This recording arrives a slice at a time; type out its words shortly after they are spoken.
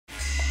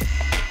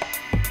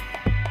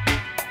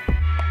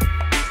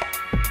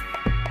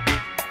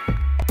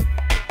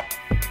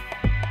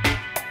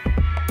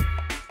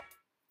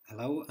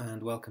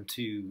welcome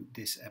to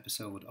this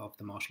episode of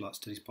the Martial Arts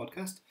Studies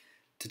podcast.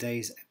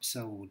 Today's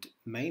episode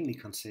mainly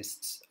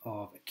consists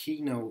of a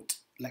keynote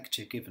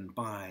lecture given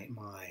by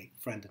my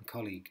friend and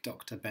colleague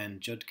Dr. Ben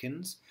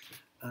Judkins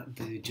at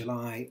the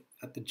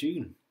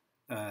June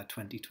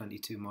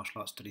 2022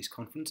 Martial Arts Studies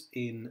Conference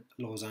in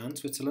Lausanne,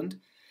 Switzerland.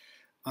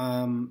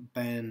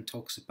 Ben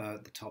talks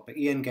about the topic.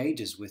 He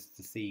engages with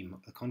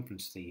the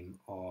conference theme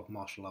of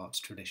martial arts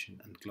tradition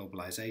and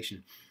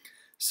globalization.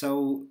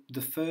 So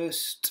the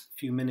first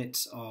few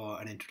minutes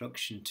are an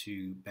introduction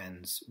to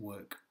Ben's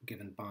work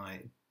given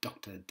by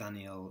Dr.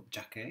 Daniel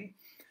Jacquet.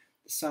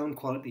 The sound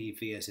quality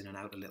veers in and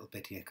out a little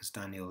bit here because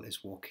Daniel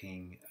is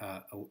walking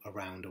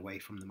around away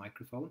from the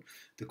microphone.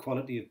 The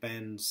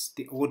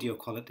audio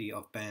quality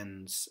of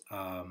Ben's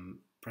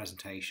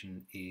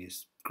presentation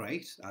is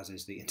great, as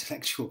is the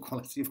intellectual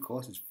quality, of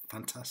course. It's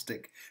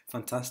fantastic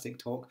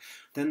talk.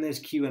 Then there's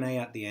Q&A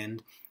at the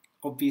end.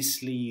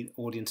 Obviously,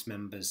 audience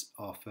members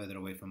are further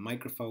away from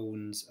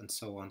microphones and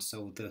so on,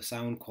 so the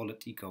sound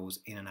quality goes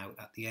in and out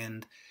at the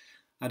end.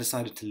 I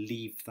decided to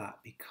leave that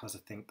because I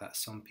think that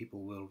some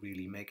people will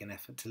really make an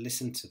effort to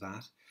listen to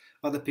that.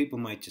 Other people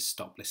might just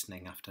stop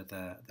listening after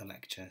the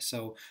lecture.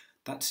 So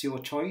that's your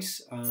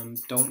choice.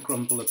 Don't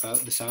grumble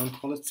about the sound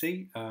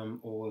quality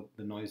or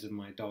the noise of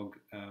my dog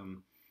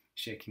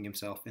shaking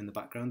himself in the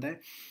background there.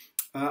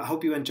 I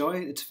hope you enjoy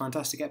it. It's a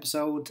fantastic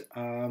episode.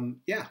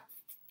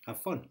 Have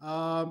fun.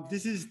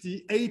 This is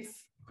the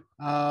 8th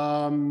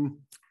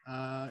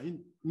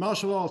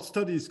Martial Arts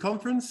Studies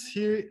Conference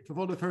here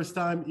for the first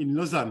time in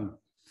Lausanne.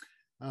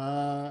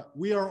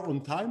 We are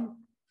on time.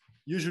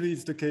 Usually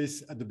it's the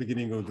case at the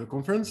beginning of the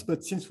conference,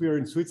 but since we are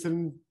in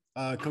Switzerland,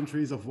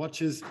 countries of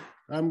watches,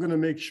 I'm going to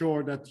make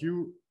sure that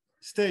you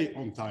stay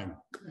on time.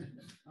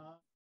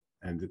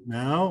 And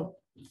now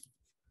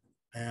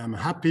I am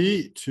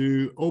happy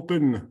to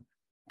open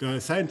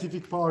the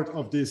scientific part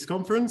of this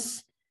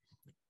conference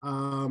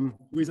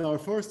with our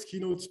first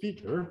keynote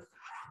speaker.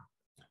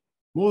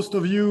 Most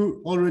of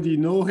you already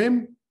know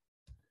him,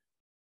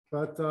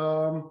 but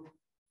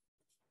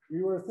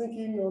we were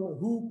thinking on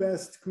who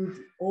best could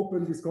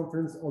open this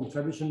conference on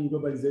tradition and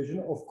globalization.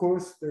 Of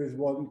course, there is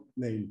one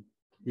name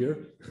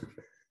here.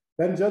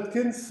 Ben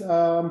Judkins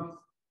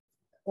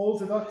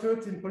holds a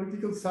doctorate in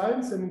political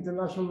science and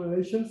international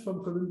relations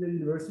from Columbia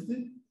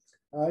University.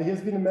 He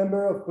has been a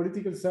member of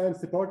political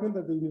science department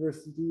at the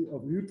University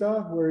of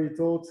Utah, where he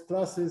taught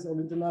classes on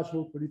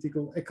international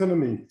political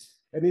economy.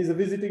 And he's a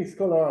visiting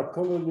scholar at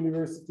Cornell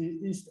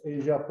University East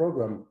Asia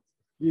program.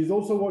 He is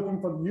also working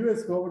for the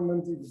US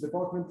government in the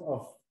Department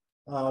of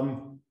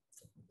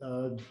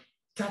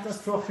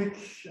Catastrophic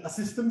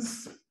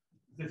Assistance.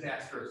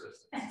 Disaster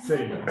assistance.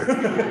 Same.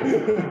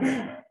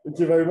 Thank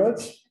you very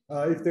much.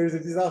 If there's a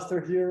disaster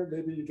here,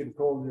 maybe you can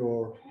call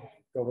your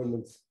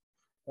government.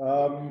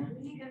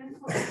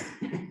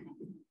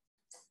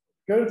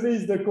 Currently,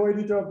 he's the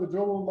co-editor of the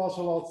Journal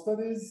Martial Arts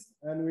Studies,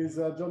 and with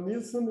John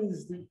Nielsen,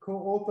 is the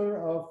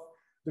co-author of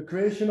The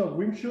Creation of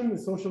Wing Chun, a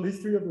Social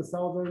History of the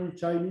Southern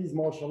Chinese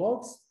Martial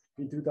Arts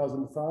in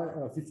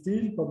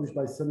 2015, published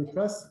by Sony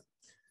Press.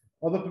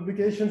 Other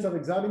publications have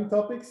examining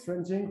topics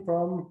ranging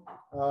from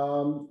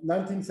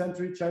 19th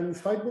century Chinese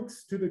fight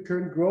books to the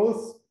current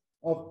growth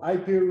of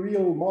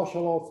hyper-real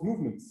martial arts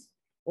movements.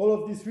 All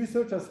of this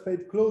research has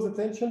paid close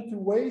attention to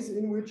ways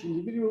in which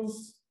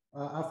individuals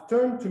have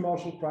turned to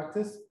martial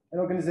practice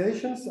and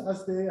organizations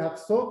as they have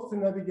sought to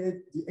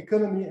navigate the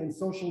economy and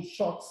social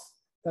shocks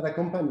that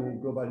accompany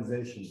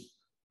globalization.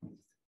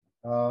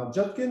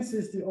 Judkins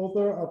is the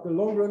author of the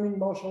long-running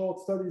martial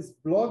arts studies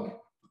blog,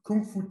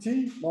 Kung Fu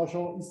Tea,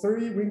 Martial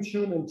History, Wing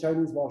Chun, and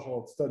Chinese Martial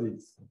Arts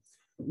Studies.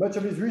 Much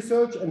of his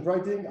research and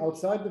writing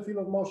outside the field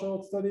of martial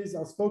arts studies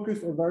has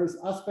focused on various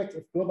aspects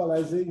of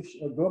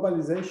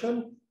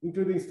globalization,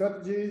 including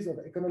strategies of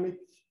economic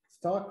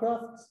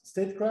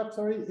statecraft,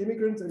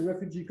 immigrant and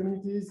refugee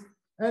communities,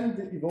 and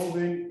the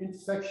evolving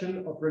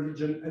intersection of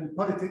religion and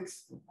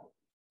politics.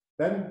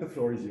 Ben, the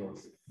floor is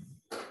yours.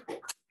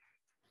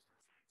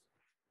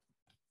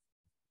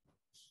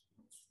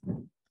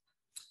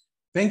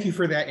 Thank you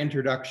for that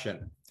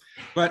introduction.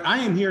 But I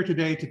am here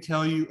today to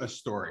tell you a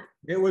story.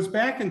 It was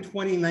back in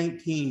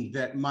 2019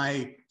 that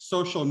my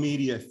social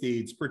media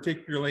feeds,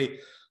 particularly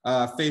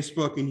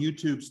Facebook and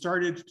YouTube,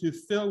 started to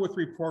fill with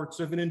reports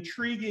of an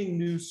intriguing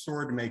new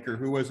sword maker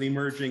who was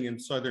emerging in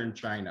southern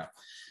China.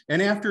 And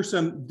after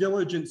some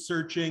diligent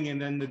searching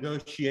and then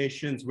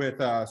negotiations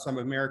with some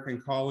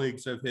American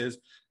colleagues of his,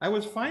 I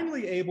was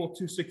finally able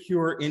to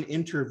secure an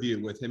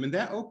interview with him. And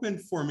that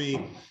opened for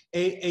me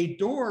a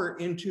door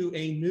into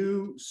a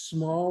new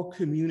small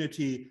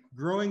community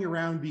growing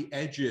around the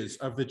edges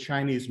of the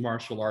Chinese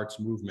martial arts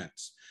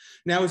movements.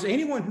 Now, as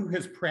anyone who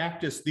has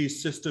practiced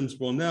these systems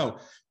will know,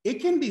 it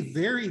can be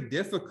very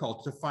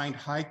difficult to find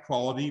high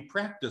quality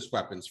practice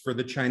weapons for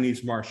the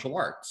Chinese martial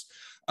arts.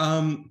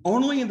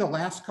 Only in the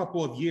last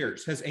couple of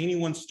years has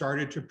anyone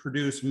started to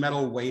produce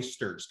metal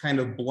wasters, kind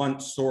of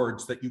blunt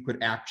swords that you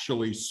could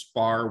actually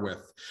spar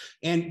with.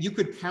 And you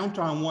could count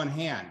on one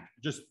hand,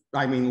 just,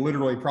 I mean,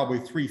 literally probably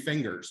 3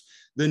 fingers,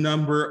 the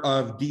number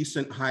of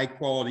decent, high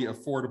quality,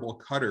 affordable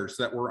cutters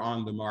that were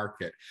on the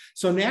market.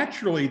 So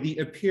naturally, the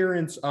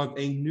appearance of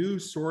a new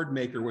sword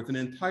maker with an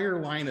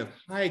entire line of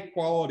high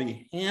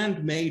quality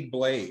handmade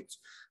blades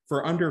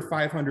for under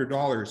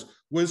 $500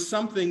 was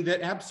something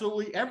that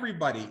absolutely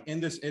everybody in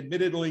this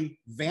admittedly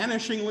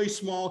vanishingly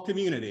small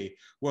community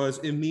was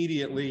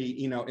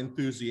immediately,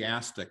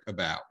 enthusiastic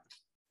about.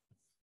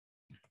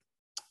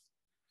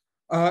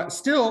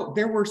 Still,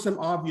 there were some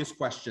obvious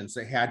questions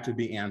that had to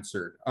be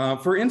answered.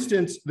 For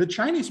instance, the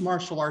Chinese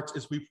martial arts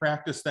as we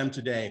practice them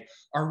today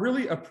are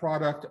really a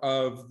product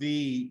of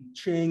the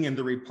Qing and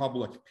the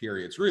Republic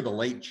periods, really the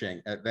late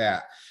Qing at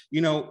that.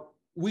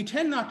 We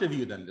tend not to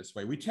view them this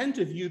way. We tend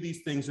to view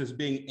these things as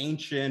being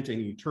ancient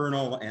and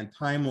eternal and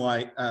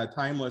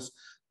timeless.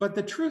 But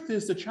the truth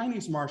is the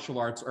Chinese martial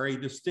arts are a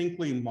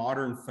distinctly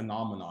modern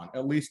phenomenon,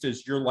 at least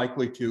as you're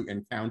likely to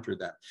encounter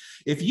them.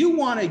 If you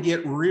want to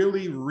get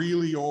really,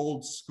 really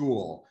old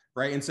school,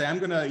 right, and say, I'm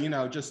going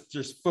to,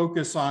 just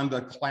focus on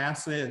the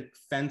classic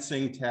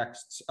fencing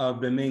texts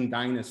of the Ming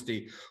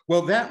Dynasty,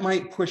 well, that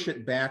might push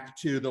it back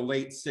to the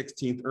late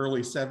 16th,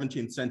 early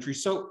 17th century.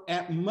 So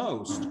at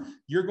most,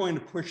 you're going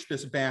to push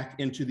this back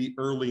into the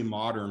early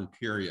modern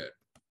period.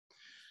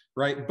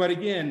 Right. But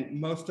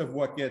again, most of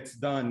what gets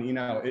done,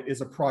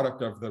 is a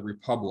product of the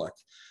Republic.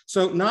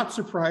 So not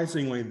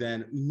surprisingly,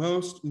 then,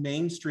 most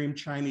mainstream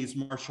Chinese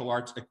martial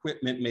arts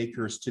equipment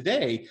makers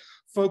today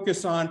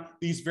focus on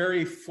these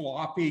very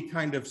floppy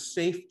kind of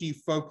safety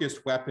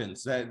focused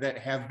weapons that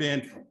have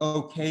been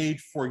okayed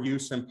for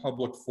use in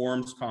public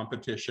forums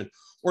competition.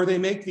 Or they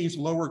make these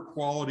lower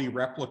quality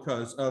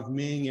replicas of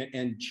Ming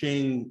and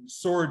Qing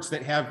swords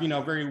that have,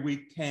 very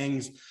weak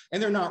tangs,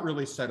 and they're not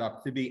really set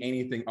up to be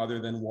anything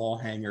other than wall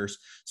hangers.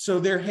 So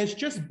there has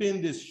just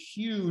been this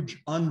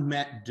huge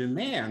unmet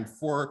demand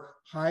for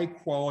high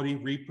quality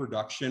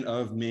reproduction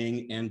of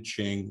Ming and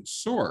Qing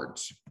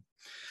swords.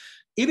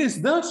 It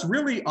is thus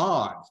really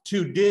odd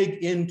to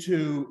dig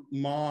into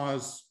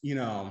Ma's,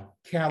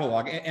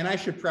 catalog. And I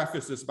should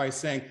preface this by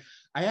saying,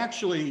 I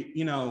actually,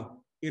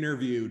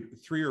 interviewed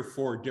 3 or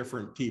 4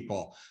 different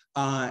people.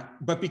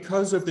 But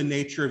because of the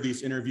nature of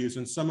these interviews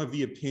and some of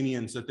the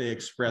opinions that they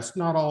expressed,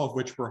 not all of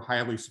which were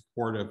highly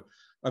supportive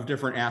of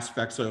different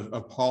aspects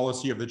of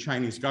policy of the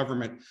Chinese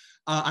government,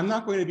 I'm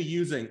not going to be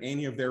using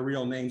any of their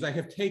real names. I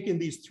have taken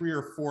these 3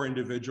 or 4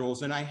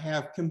 individuals and I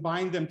have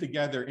combined them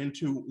together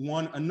into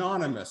one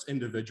anonymous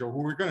individual who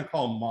we're going to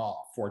call Ma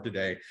for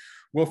today.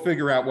 We'll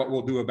figure out what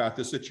we'll do about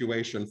the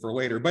situation for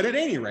later. But at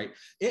any rate,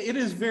 it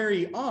is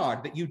very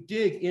odd that you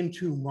dig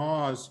into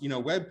Ma's,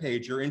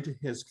 webpage or into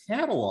his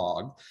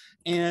catalog,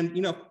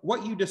 and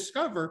what you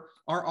discover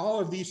are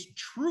all of these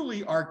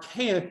truly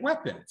archaic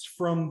weapons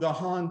from the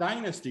Han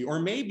Dynasty. Or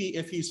maybe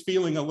if he's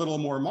feeling a little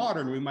more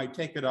modern, we might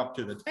take it up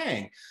to the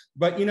Tang.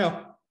 But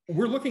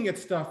we're looking at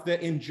stuff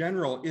that in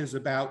general is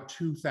about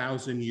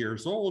 2,000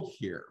 years old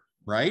here,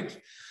 right?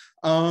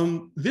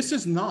 This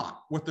is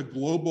not what the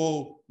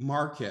global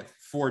market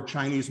for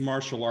Chinese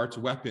martial arts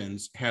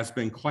weapons has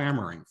been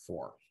clamoring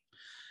for.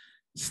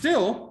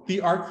 Still,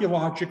 the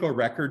archaeological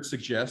record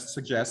suggests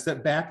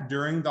that back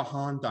during the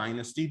Han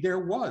Dynasty, there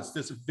was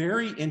this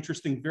very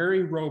interesting,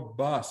 very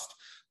robust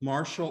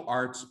martial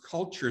arts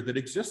culture that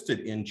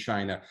existed in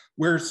China,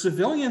 where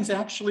civilians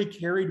actually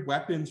carried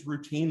weapons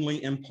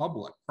routinely in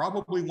public,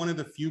 probably one of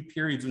the few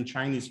periods in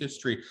Chinese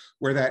history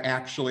where that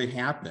actually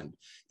happened.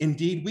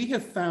 Indeed, we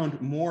have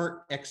found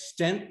more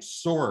extant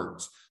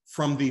swords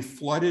from the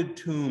flooded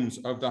tombs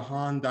of the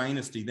Han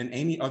Dynasty than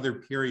any other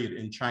period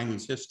in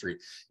Chinese history.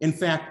 In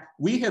fact,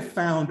 we have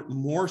found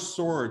more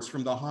swords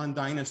from the Han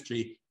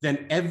Dynasty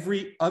than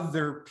every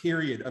other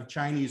period of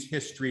Chinese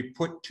history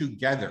put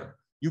together.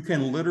 You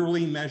can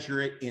literally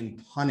measure it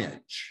in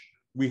tonnage.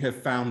 We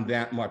have found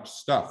that much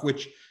stuff,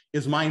 which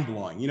is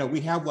mind-blowing.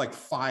 We have like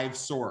 5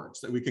 swords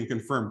that we can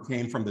confirm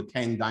came from the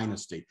Tang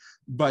Dynasty,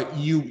 but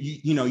you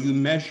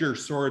measure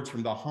swords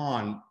from the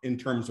Han in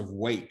terms of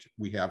weight.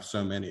 We have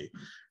so many,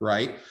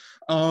 right?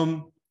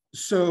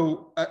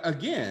 So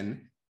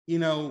again,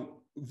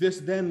 this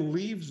then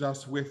leaves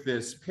us with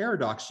this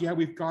paradox. Yeah,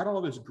 we've got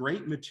all this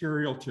great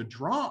material to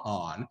draw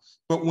on,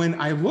 but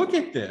when I look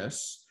at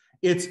this,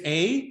 it's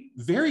A,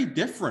 very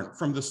different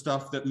from the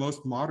stuff that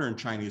most modern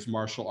Chinese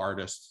martial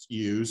artists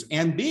use,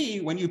 and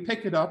B, when you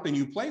pick it up and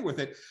you play with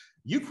it,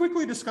 you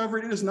quickly discover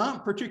it is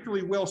not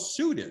particularly well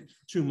suited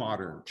to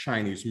modern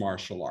Chinese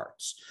martial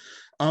arts.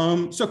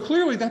 So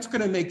clearly that's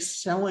going to make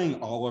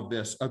selling all of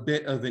this a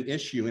bit of an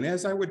issue. And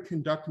as I would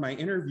conduct my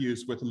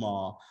interviews with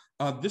Ma,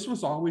 this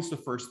was always the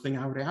first thing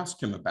I would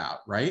ask him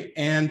about, right?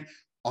 And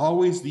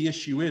always the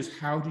issue is,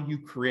 how do you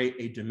create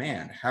a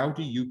demand? How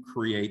do you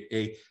create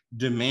a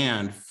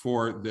demand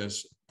for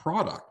this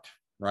product,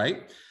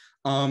 right?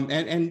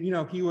 And you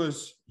know, he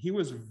was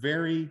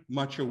very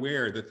much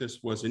aware that this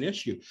was an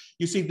issue.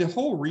 You see, the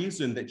whole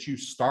reason that you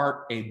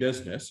start a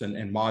business,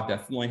 and Ma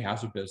definitely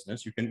has a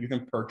business, you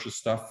can purchase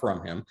stuff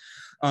from him,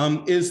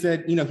 is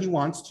that, you know, he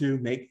wants to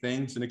make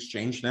things and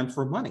exchange them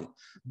for money.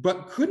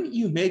 But couldn't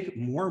you make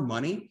more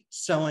money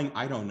selling,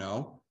 I don't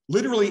know,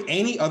 literally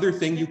any other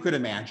thing you could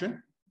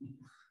imagine,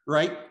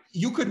 right?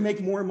 You could make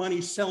more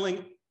money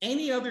selling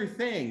any other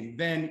thing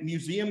than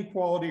museum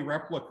quality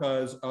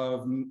replicas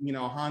of, you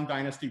know, Han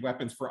Dynasty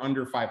weapons for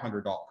under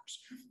 $500,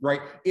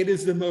 right? It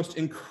is the most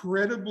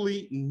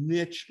incredibly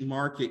niche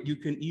market you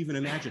can even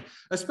imagine,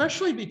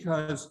 especially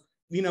because,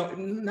 you know,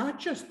 not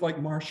just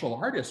like martial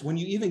artists, when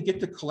you even get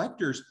to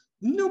collectors,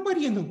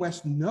 nobody in the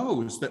West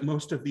knows that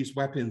most of these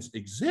weapons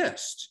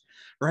exist,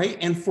 right?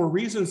 And for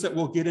reasons that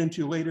we'll get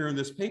into later in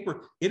this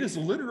paper, it is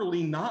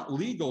literally not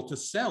legal to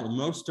sell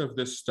most of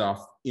this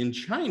stuff in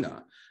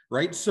China,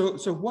 right? So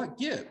what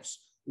gives?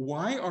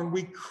 Why are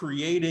we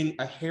creating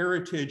a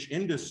heritage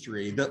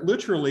industry that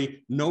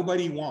literally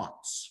nobody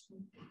wants?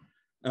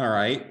 All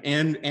right,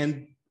 and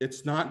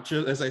it's not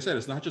just, as I said,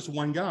 it's not just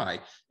one guy.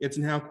 It's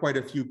now quite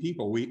a few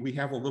people. We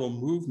have a little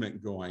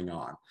movement going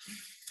on.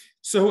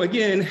 So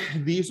again,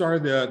 these are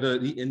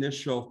the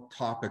initial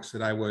topics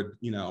that I would,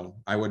 you know,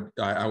 I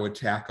would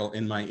tackle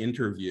in my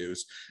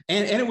interviews.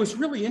 And it was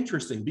really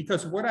interesting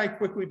because what I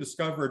quickly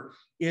discovered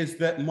is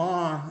that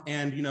Ma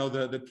and, you know,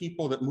 the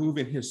people that move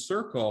in his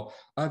circle,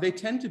 they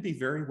tend to be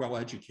very well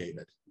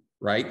educated,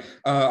 right?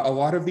 A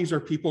lot of these are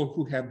people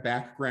who have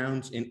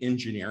backgrounds in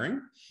engineering,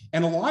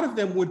 and a lot of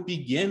them would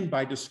begin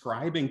by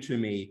describing to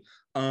me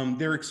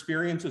their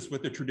experiences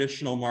with the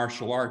traditional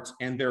martial arts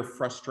and their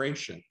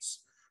frustrations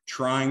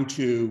trying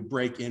to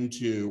break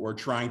into or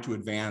trying to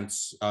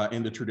advance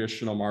in the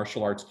traditional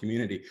martial arts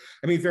community.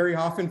 I mean, very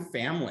often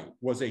family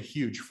was a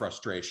huge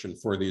frustration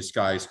for these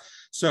guys.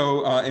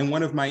 So in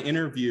one of my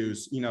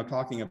interviews, you know,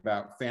 talking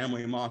about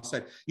family, Ma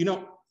said, you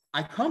know,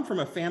 I come from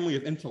a family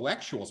of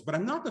intellectuals, but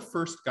I'm not the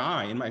first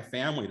guy in my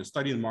family to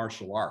study the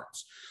martial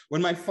arts.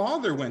 When my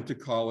father went to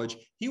college,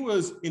 he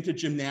was into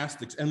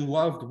gymnastics and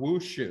loved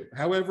wushu.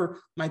 However,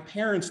 my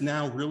parents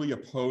now really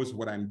oppose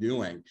what I'm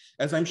doing.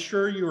 As I'm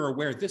sure you're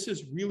aware, this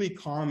is really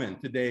common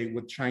today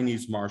with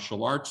Chinese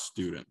martial arts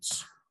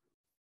students,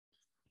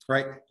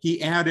 right?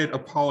 He added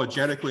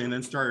apologetically and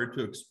then started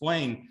to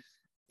explain,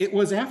 it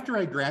was after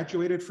I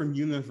graduated from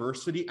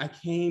university, I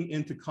came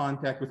into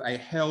contact with, I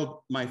held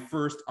my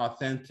first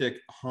authentic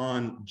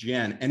Han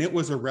Jian, and it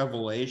was a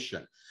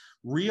revelation.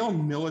 Real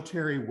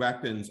military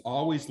weapons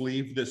always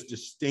leave this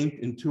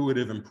distinct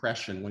intuitive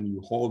impression when you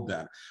hold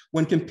them.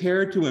 When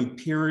compared to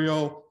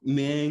imperial,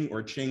 Ming,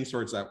 or Qing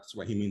swords, that's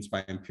what he means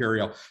by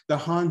imperial, the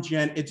Han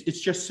Jian,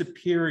 it's just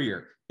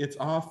superior. Its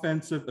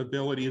offensive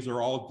abilities are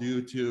all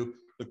due to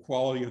the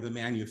quality of the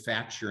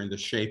manufacture and the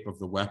shape of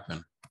the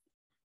weapon.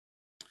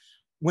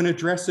 When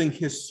addressing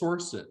his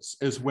sources,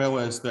 as well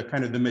as the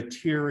kind of the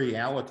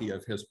materiality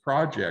of his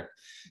project,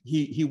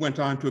 he went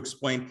on to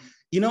explain,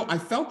 you know, I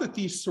felt that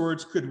these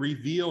swords could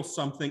reveal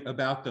something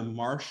about the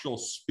martial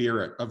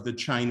spirit of the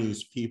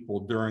Chinese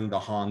people during the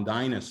Han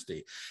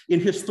Dynasty. In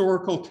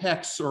historical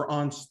texts or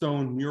on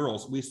stone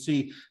murals, we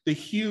see the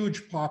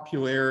huge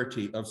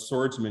popularity of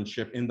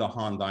swordsmanship in the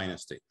Han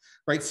Dynasty.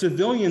 Right,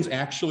 civilians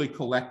actually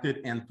collected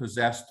and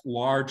possessed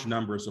large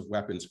numbers of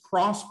weapons,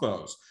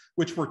 crossbows,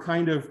 which were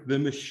kind of the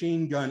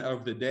machine gun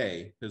of the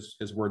day,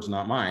 his words,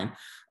 not mine,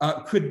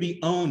 could be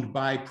owned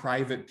by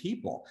private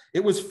people.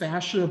 It was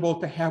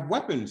fashionable to have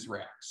weapons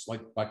racks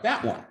like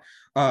that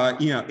one,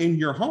 you know, in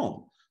your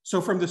home. So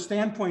from the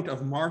standpoint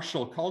of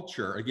martial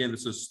culture, again,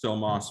 this is still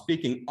Ma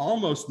speaking,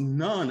 almost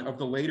none of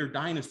the later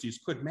dynasties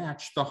could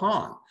match the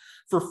Han.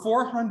 For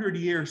 400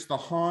 years, the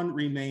Han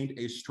remained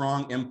a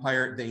strong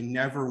empire. They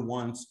never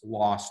once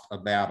lost a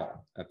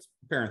battle. That's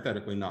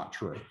parenthetically not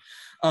true.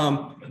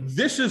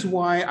 This is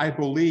why I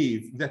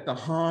believe that the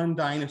Han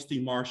Dynasty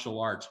martial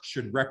arts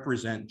should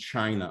represent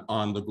China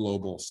on the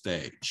global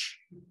stage,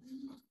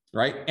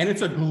 right? And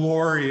it's a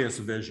glorious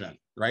vision,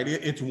 right?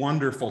 It's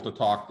wonderful to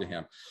talk to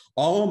him.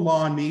 All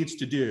Ma needs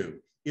to do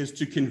is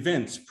to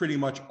convince pretty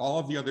much all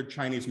of the other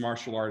Chinese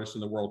martial artists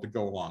in the world to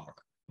go along with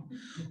it.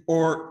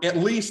 Or at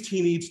least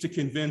he needs to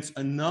convince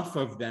enough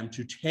of them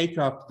to take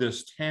up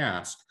this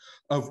task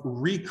of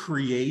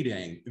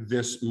recreating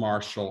this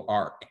martial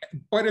art.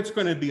 But it's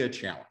going to be a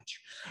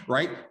challenge,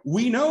 right?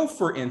 We know,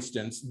 for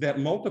instance, that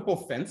multiple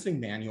fencing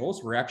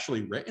manuals were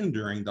actually written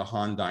during the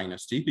Han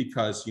Dynasty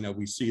because, you know,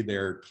 we see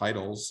their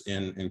titles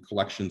in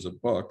collections of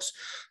books,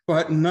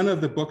 but none of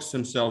the books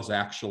themselves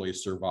actually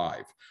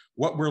survive.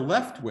 What we're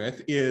left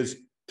with is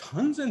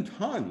tons and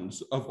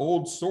tons of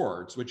old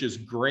swords, which is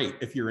great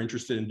if you're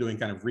interested in doing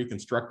kind of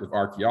reconstructive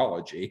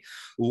archaeology.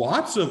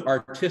 Lots of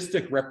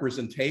artistic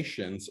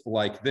representations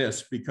like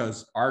this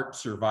because art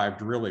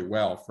survived really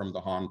well from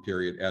the Han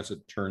period, as it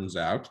turns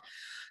out.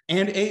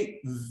 And a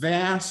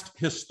vast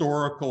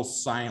historical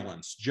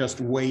silence just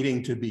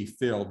waiting to be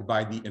filled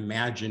by the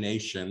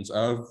imaginations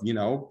of, you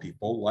know,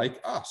 people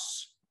like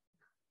us,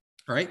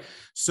 right?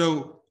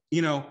 So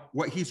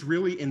what he's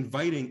really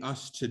inviting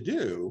us to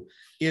do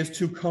is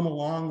to come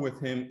along with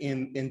him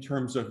in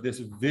terms of this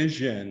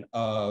vision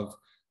of,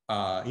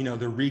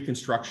 the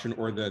reconstruction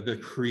or the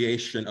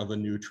creation of a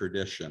new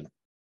tradition.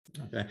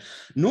 Okay.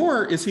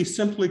 Nor is he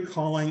simply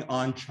calling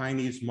on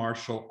Chinese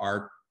martial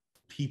art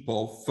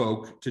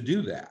folk to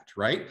do that,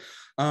 right?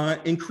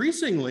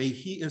 Increasingly,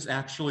 he is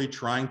actually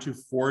trying to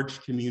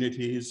forge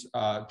communities,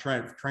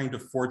 trying to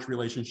forge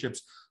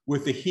relationships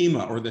with the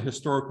HEMA, or the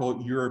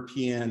historical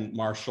European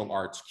martial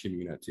arts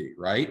community,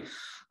 right?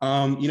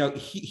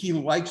 He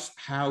likes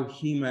how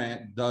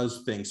HEMA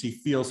does things. He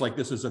feels like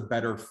this is a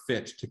better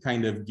fit to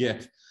kind of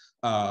get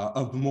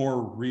a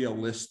more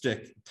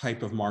realistic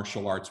type of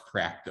martial arts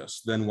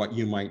practice than what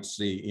you might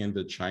see in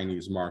the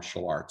Chinese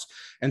martial arts.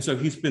 And so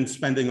he's been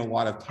spending a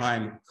lot of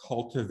time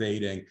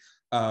cultivating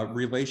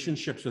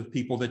relationships with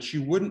people that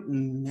you wouldn't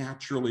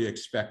naturally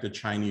expect a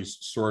Chinese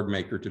sword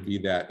maker to be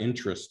that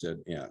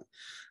interested in,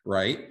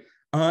 right?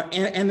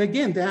 And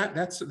again,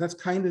 that's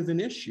kind of an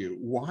issue.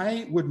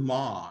 Why would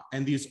Ma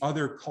and these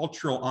other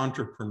cultural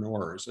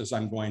entrepreneurs, as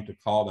I'm going to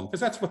call them,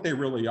 because that's what they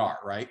really are,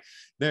 right?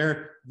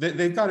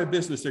 They've got a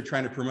business they're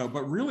trying to promote,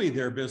 but really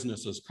their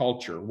business is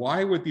culture.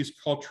 Why would these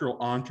cultural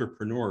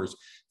entrepreneurs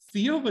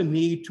feel the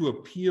need to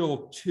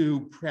appeal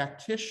to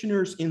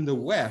practitioners in the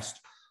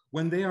West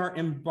when they are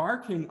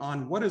embarking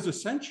on what is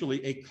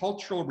essentially a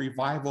cultural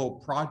revival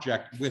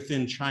project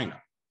within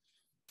China?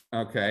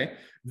 Okay,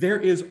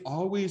 there is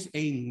always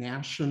a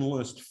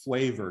nationalist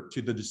flavor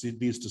to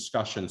these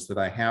discussions that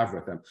I have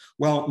with him.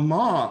 Well,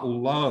 Ma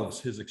loves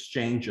his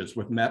exchanges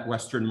with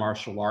Western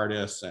martial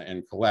artists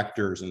and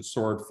collectors and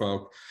sword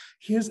folk.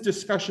 His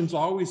discussions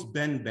always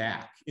bend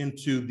back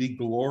into the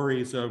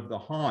glories of the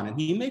Han.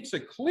 And he makes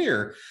it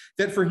clear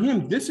that for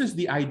him, this is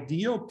the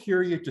ideal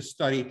period to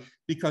study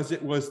because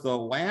it was the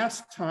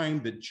last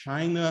time that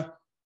China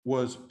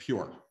was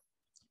pure,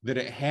 that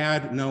it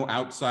had no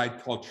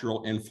outside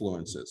cultural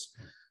influences.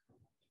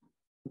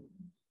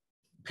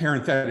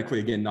 Parenthetically,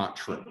 again, not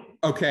true.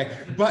 Okay,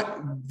 but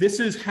this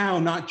is how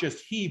not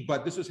just he,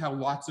 but this is how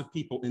lots of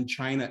people in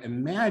China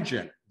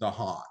imagine the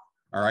Han.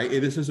 All right,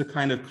 this is a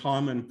kind of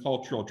common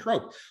cultural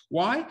trope.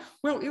 Why?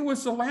 Well, it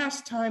was the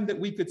last time that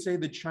we could say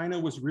that China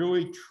was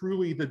really,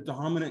 truly the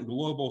dominant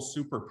global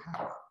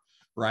superpower,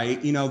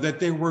 right? That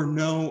there were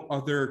no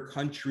other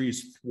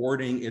countries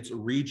thwarting its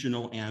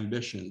regional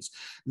ambitions,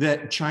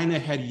 that China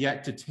had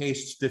yet to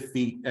taste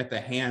defeat at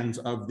the hands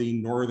of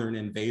the northern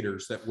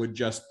invaders that would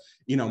just,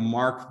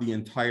 mark the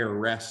entire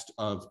rest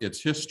of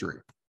its history.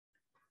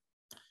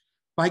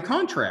 By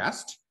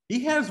contrast,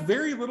 he has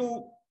very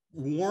little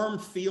warm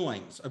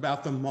feelings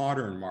about the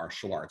modern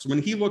martial arts.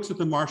 When he looks at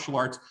the martial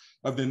arts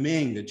of the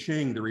Ming, the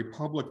Qing, the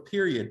Republic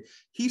period,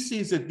 he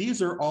sees that these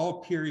are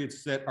all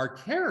periods that are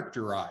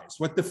characterized.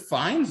 What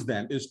defines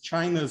them is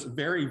China's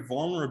very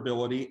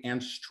vulnerability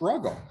and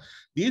struggle.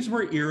 These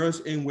were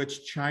eras in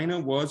which China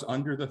was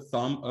under the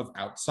thumb of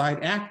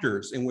outside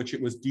actors, in which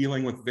it was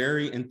dealing with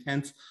very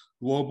intense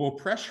global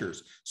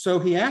pressures. So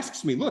he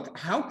asks me, look,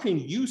 how can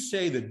you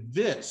say that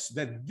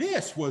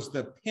this was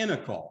the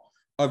pinnacle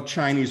of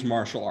Chinese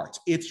martial arts?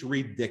 It's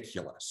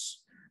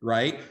ridiculous,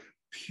 right?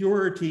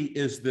 Purity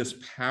is this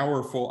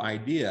powerful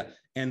idea.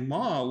 And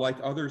Ma, like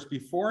others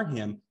before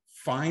him,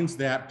 finds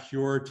that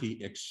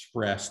purity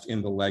expressed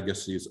in the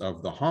legacies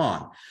of the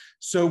Han.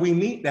 So we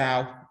meet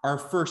now our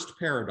first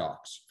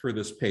paradox for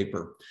this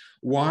paper.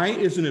 Why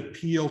is an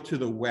appeal to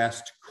the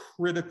West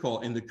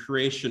critical in the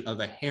creation of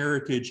a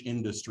heritage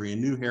industry, a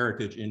new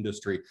heritage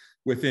industry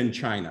within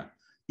China?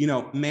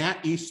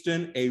 Matt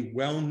Easton, a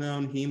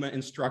well-known HEMA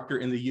instructor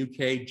in the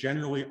UK,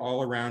 generally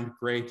all-around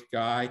great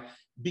guy,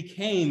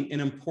 became an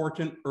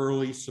important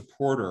early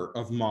supporter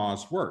of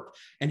Ma's work,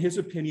 and his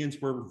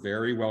opinions were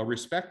very well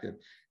respected.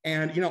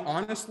 And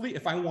honestly,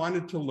 if I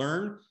wanted to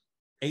learn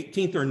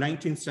 18th or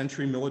 19th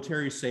century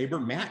military saber,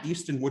 Matt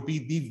Easton would be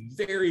the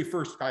very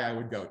first guy I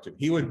would go to.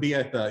 He would be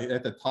at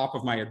the top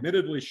of my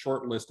admittedly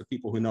short list of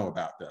people who know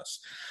about this.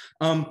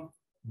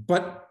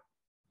 But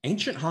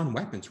ancient Han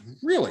weapons,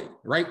 really,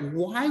 right?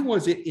 Why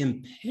was it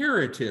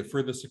imperative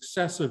for the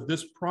success of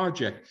this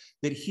project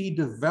that he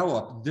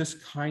developed this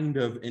kind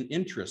of an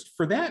interest?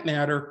 For that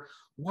matter,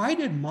 why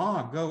did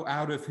Ma go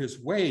out of his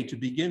way to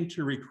begin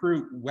to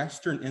recruit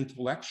Western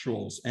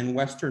intellectuals and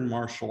Western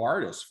martial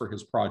artists for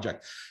his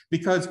project?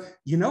 Because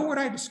you know what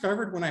I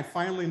discovered when I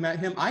finally met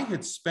him? I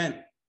had spent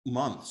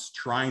months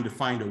trying to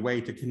find a way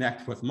to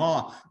connect with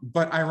Ma,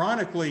 but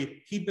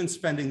ironically, he'd been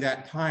spending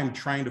that time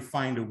trying to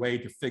find a way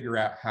to figure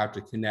out how to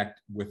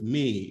connect with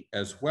me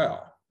as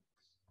well.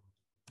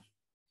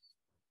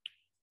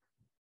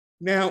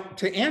 Now,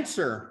 to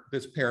answer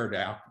this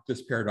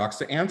paradox,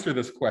 to answer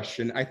this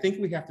question, I think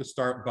we have to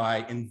start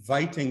by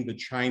inviting the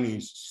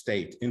Chinese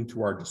state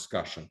into our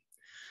discussion.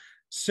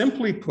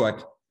 Simply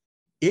put,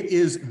 it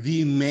is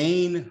the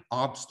main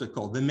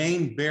obstacle, the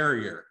main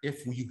barrier,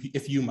 if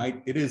you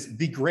might, it is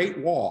the Great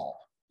Wall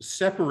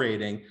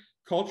separating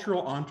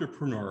cultural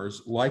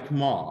entrepreneurs like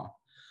Ma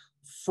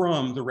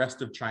from the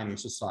rest of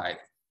Chinese society.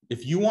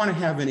 If you want to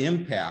have an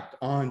impact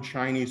on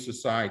Chinese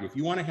society, if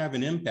you want to have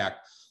an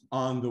impact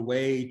on the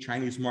way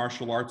Chinese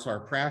martial arts are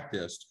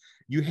practiced,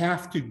 you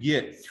have to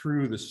get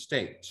through the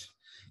state.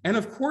 And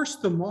of course,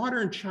 the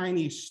modern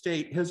Chinese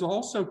state has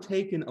also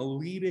taken a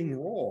leading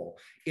role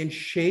in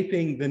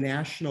shaping the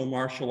national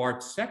martial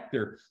arts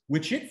sector,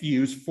 which it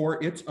views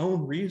for its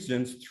own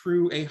reasons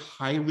through a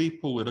highly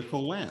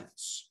political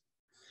lens.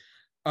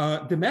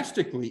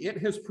 Domestically, it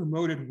has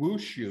promoted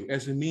wushu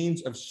as a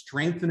means of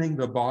strengthening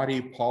the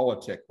body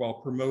politic while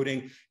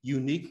promoting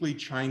uniquely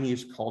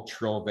Chinese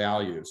cultural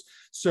values.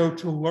 So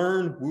to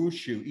learn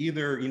wushu,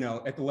 either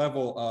at the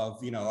level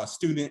of a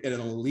student at an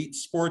elite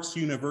sports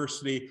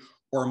university,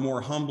 or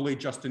more humbly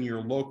just in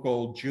your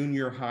local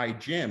junior high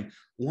gym,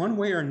 one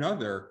way or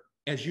another,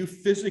 as you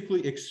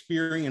physically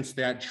experience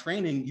that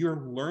training,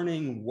 you're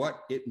learning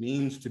what it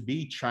means to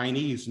be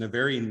Chinese in a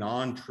very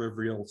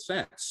non-trivial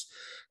sense,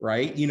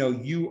 right?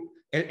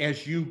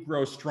 As you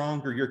grow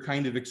stronger, you're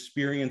kind of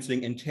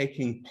experiencing and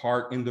taking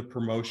part in the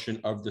promotion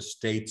of the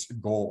state's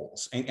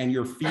goals, and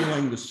you're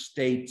feeling the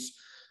state's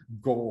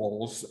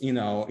goals,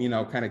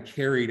 kind of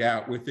carried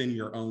out within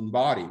your own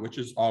body, which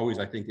is always,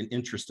 I think, an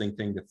interesting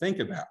thing to think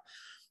about.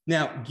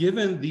 Now,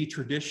 given the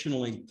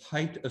traditionally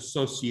tight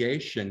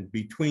association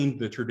between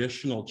the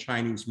traditional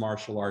Chinese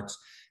martial arts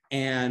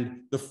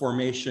and the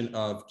formation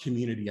of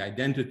community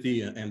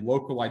identity and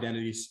local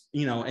identities,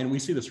 and we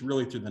see this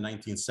really through the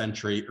 19th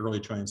century,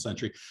 early 20th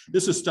century.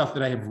 This is stuff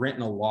that I have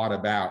written a lot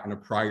about in a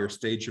prior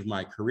stage of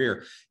my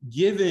career.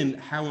 Given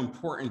how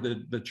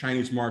important the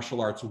Chinese martial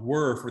arts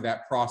were for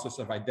that process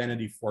of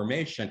identity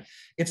formation,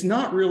 it's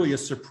not really a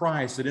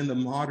surprise that in the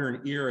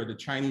modern era, the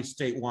Chinese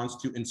state wants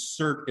to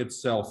insert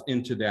itself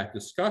into that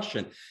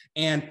discussion.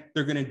 And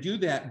they're going to do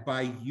that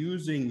by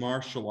using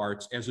martial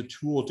arts as a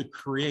tool to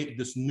create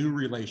this new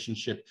relationship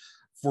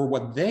for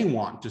what they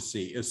want to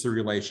see is the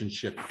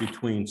relationship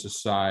between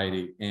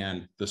society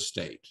and the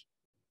state.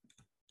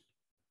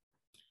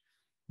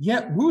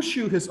 Yet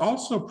wushu has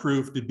also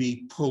proved to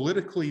be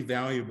politically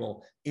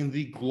valuable in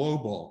the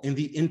global, in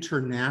the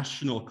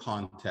international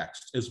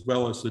context, as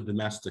well as the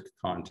domestic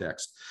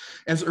context.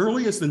 As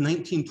early as the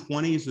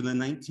 1920s and the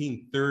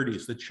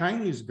 1930s, the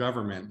Chinese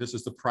government, this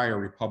is the prior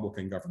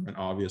Republican government,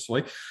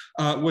 obviously,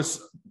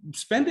 was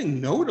spending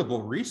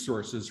notable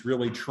resources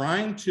really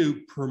trying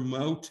to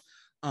promote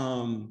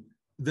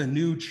the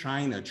new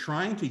China,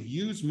 trying to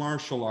use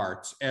martial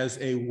arts as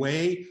a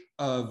way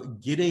of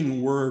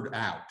getting word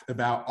out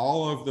about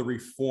all of the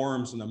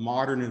reforms and the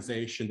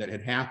modernization that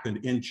had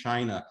happened in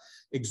China,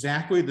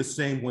 exactly the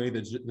same way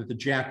that the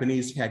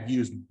Japanese had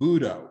used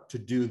Budo to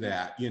do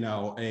that,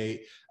 a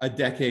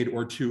decade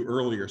or two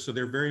earlier. So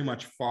they're very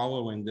much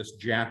following this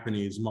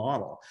Japanese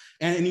model.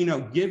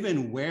 And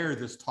given where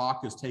this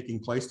talk is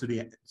taking place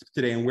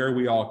today and where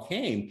we all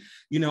came,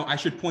 I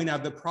should point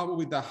out that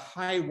probably the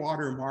high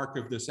water mark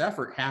of this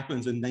effort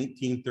happens in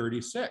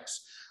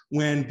 1936.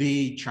 When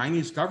the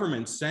Chinese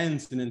government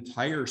sends an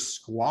entire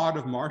squad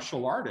of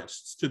martial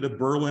artists to the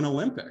Berlin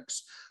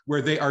Olympics,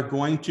 where they are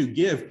going to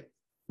give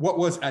what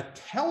was a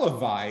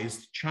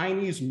televised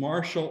Chinese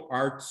martial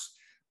arts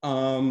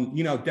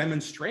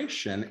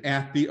demonstration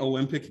at the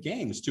Olympic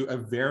Games to a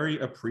very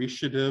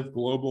appreciative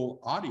global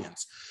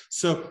audience.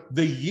 So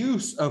the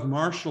use of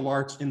martial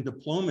arts in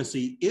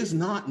diplomacy is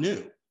not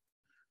new,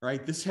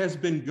 right? This has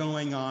been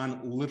going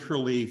on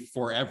literally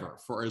forever,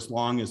 for as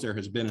long as there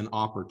has been an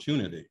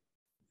opportunity.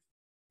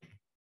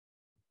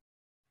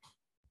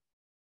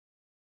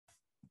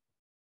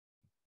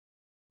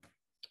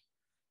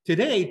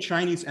 Today,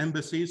 Chinese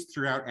embassies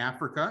throughout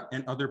Africa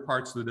and other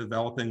parts of the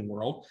developing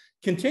world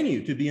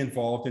continue to be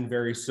involved in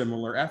very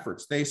similar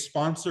efforts. They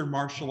sponsor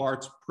martial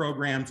arts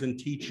programs and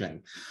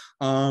teaching.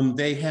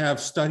 They have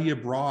study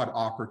abroad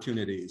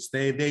opportunities.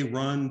 They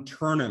run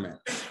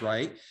tournaments,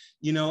 right?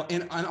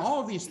 And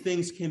all of these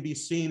things can be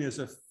seen as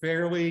a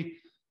fairly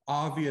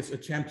obvious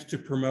attempt to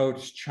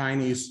promote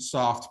Chinese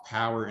soft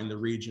power in the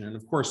region. And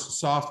of course,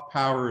 soft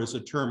power is a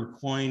term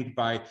coined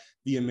by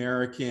the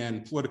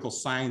American political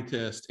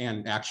scientist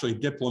and actually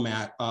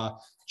diplomat,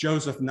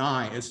 Joseph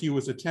Nye, as he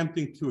was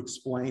attempting to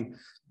explain,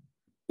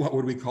 what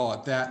would we call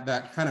it,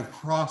 that kind of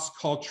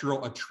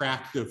cross-cultural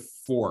attractive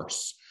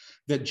force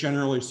that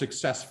generally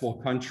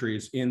successful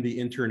countries in the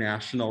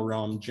international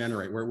realm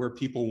generate, where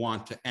people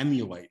want to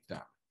emulate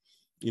them,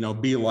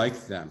 be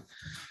like them.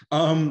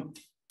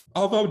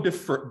 Although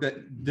diffuse,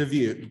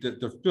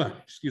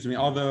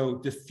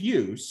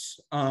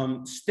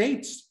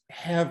 states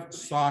have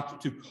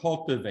sought to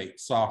cultivate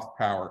soft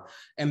power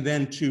and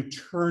then to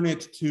turn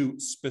it to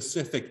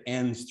specific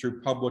ends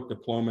through public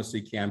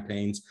diplomacy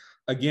campaigns,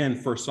 again,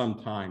 for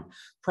some time.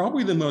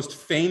 Probably the most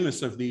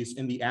famous of these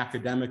in the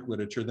academic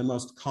literature, the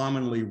most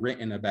commonly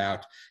written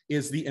about,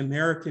 is the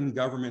American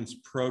government's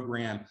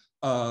program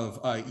of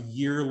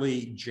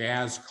yearly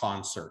jazz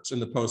concerts in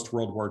the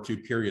post-World War II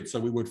period. So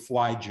we would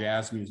fly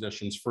jazz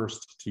musicians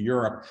first to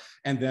Europe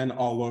and then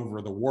all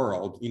over the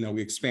world.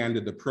 We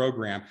expanded the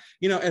program,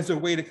 as a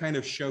way to kind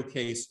of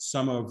showcase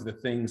some of the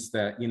things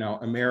that,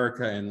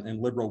 America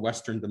and liberal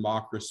Western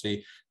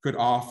democracy could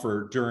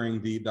offer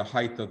during the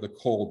height of the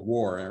Cold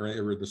War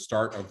or the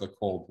start of the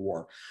Cold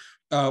War.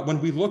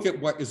 When we look at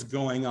what is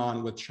going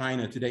on with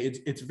China today,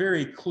 it's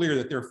very clear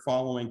that they're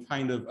following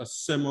kind of a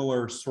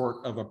similar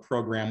sort of a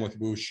program with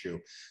Wushu.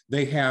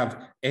 They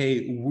have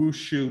a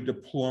Wushu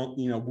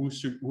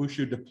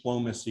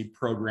diplomacy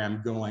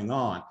program going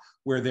on,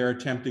 where they're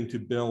attempting to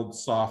build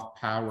soft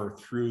power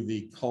through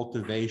the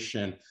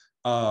cultivation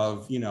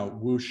of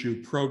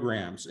Wushu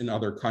programs in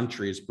other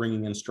countries,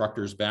 bringing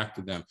instructors back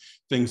to them,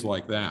 things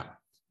like that.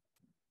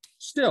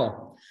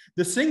 Still,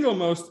 the single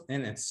most,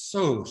 and it's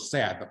so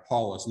sad that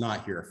Paul is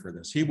not here for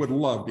this. He would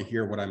love to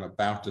hear what I'm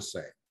about to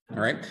say. All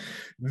right.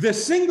 The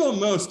single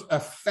most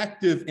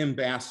effective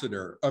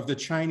ambassador of the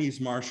Chinese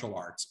martial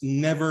arts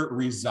never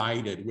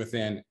resided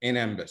within an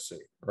embassy,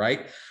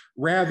 right?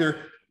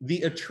 Rather,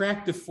 the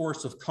attractive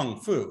force of Kung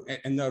Fu,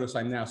 and notice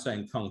I'm now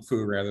saying Kung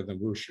Fu rather than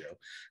Wushu,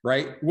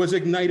 right, was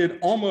ignited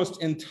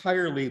almost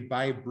entirely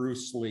by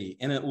Bruce Lee.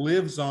 And it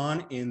lives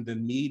on in the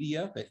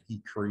media that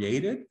he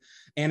created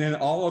and in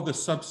all of the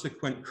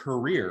subsequent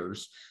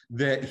careers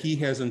that he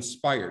has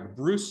inspired.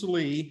 Bruce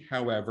Lee,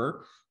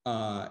 however,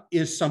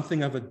 is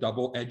something of a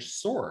double-edged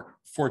sword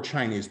for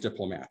Chinese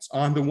diplomats.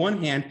 On the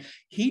one hand,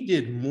 he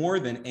did more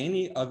than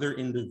any other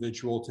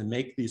individual to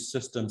make these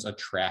systems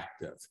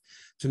attractive,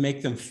 to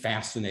make them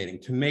fascinating,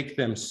 to make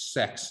them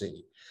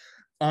sexy.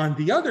 On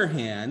the other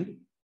hand,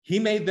 he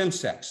made them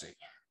sexy.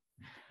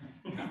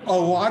 A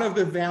lot of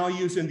the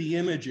values and the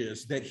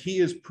images that he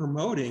is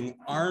promoting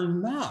are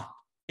not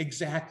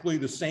exactly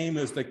the same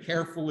as the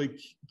carefully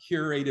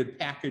curated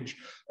package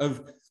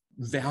of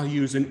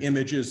values and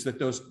images that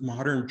those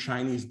modern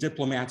Chinese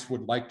diplomats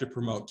would like to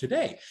promote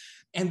today.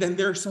 And then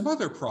there are some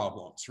other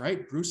problems,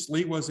 right? Bruce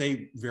Lee was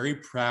a very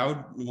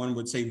proud, one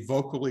would say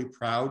vocally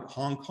proud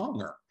Hong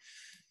Konger.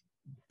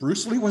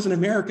 Bruce Lee was an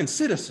American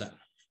citizen.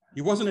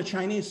 He wasn't a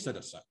Chinese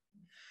citizen.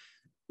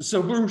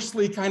 So Bruce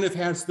Lee kind of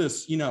has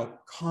this,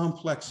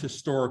 complex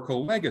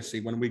historical legacy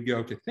when we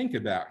go to think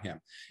about him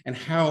and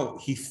how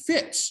he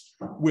fits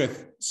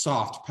with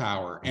soft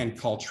power and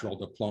cultural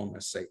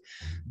diplomacy.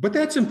 But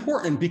that's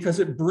important because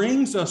it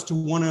brings us to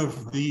one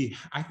of the,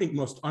 I think,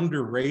 most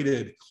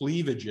underrated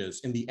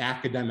cleavages in the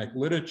academic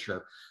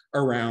literature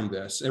around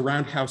this,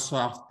 around how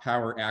soft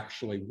power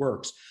actually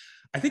works.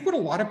 I think what a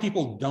lot of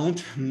people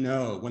don't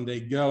know when they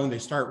go and they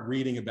start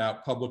reading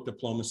about public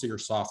diplomacy or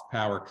soft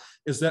power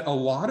is that a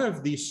lot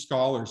of these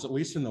scholars, at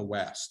least in the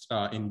West,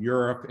 in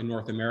Europe, in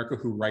North America,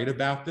 who write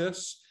about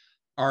this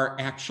are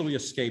actually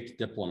escaped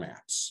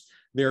diplomats.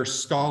 They're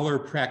scholar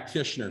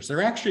practitioners.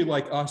 They're actually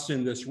like us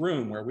in this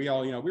room where we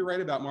all, we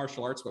write about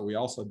martial arts, but we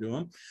also do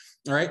them.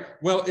 All right.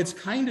 Well, it's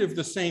kind of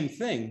the same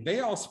thing. They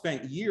all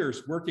spent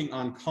years working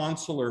on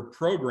consular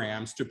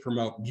programs to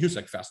promote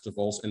music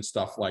festivals and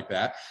stuff like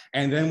that.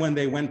 And then when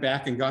they went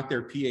back and got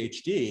their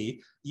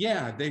PhD,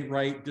 yeah, they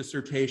write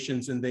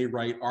dissertations and they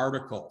write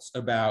articles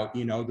about,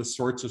 the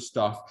sorts of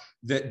stuff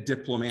that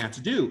diplomats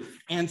do.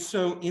 And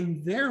so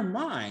in their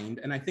mind,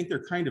 and I think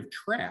they're kind of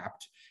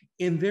trapped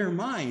in their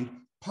mind,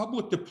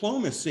 public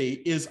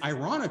diplomacy is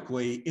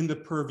ironically in the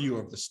purview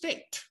of the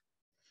state.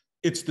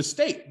 It's the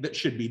state that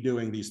should be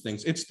doing these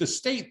things. It's the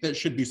state that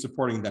should be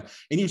supporting them.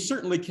 And you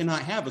certainly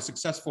cannot have a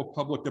successful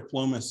public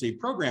diplomacy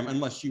program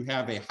unless you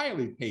have a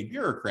highly paid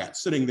bureaucrat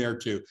sitting there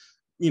to,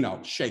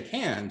 shake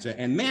hands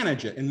and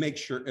manage it and make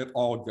sure it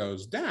all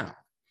goes down.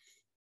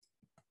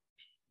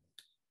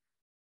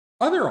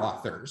 Other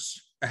authors,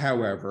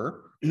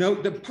 however,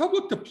 note that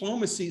public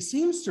diplomacy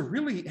seems to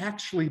really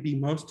actually be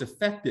most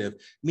effective,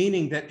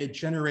 meaning that it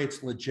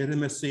generates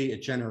legitimacy,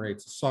 it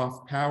generates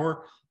soft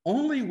power,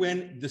 only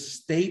when the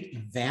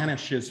state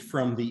vanishes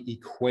from the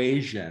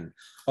equation,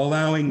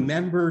 allowing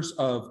members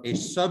of a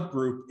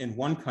subgroup in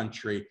one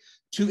country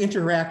to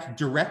interact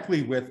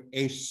directly with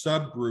a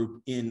subgroup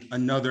in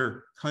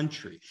another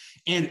country.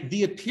 And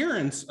the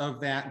appearance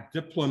of that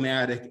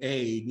diplomatic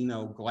aid,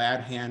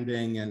 glad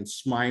handing and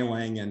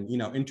smiling and,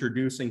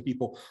 introducing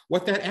people,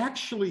 what that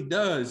actually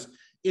does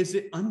is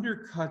it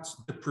undercuts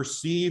the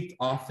perceived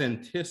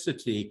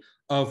authenticity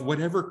of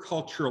whatever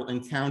cultural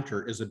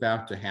encounter is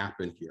about to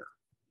happen here.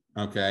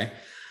 Okay.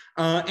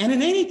 And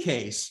in any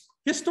case,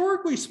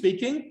 historically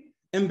speaking,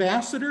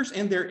 ambassadors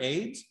and their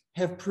aides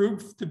have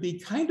proved to be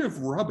kind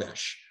of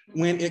rubbish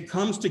when it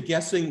comes to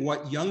guessing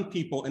what young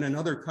people in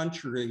another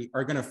country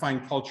are going to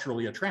find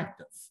culturally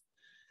attractive.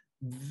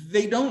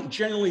 They don't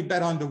generally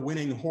bet on the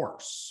winning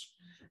horse.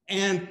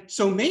 And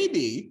so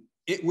maybe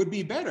it would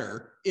be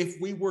better if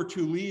we were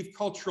to leave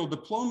cultural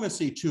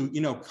diplomacy to,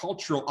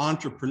 cultural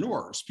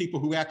entrepreneurs, people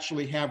who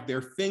actually have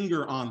their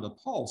finger on the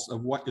pulse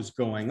of what is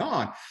going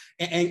on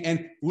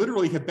and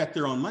literally have bet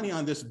their own money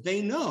on this.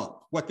 They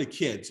know what the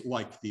kids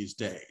like these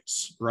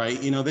days, right?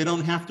 They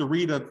don't have to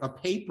read a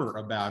paper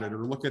about it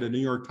or look at a New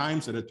York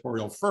Times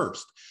editorial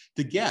first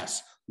to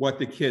guess what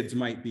the kids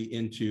might be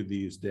into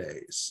these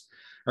days.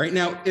 Right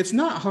now, it's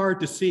not hard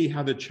to see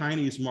how the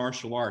Chinese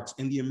martial arts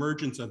and the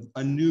emergence of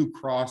a new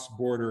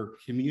cross-border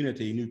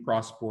community, new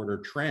cross-border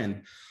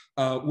trend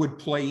would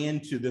play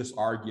into this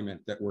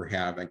argument that we're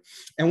having.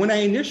 And when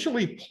I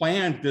initially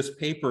planned this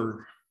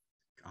paper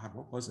God,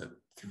 what was it?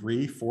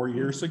 3-4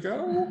 years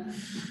ago?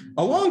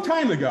 A long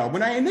time ago,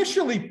 when I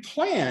initially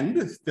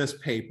planned this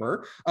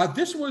paper,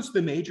 this was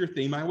the major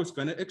theme I was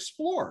going to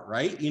explore,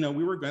 right? You know,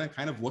 we were going to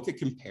kind of look at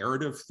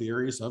comparative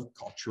theories of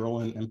cultural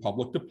and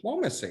public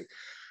diplomacy.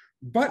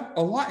 But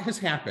a lot has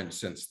happened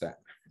since then,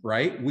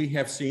 right? We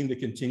have seen the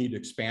continued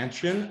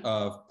expansion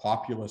of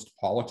populist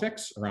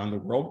politics around the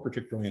world,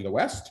 particularly in the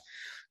West.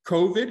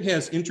 COVID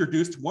has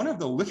introduced one of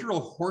the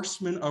literal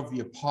horsemen of the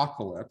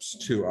apocalypse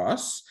to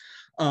us.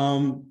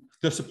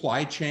 The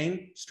supply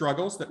chain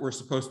struggles that were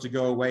supposed to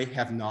go away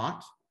have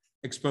not,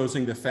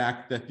 exposing the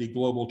fact that the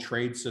global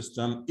trade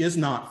system is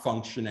not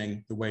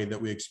functioning the way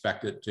that we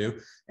expect it to,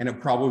 and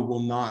it probably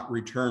will not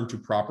return to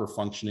proper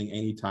functioning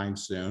anytime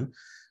soon.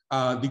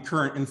 The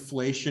current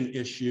inflation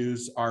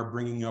issues are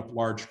bringing up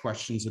large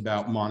questions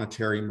about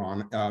monetary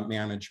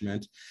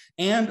management.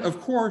 And of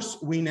course,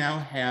 we now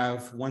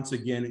have, once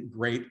again,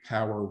 great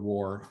power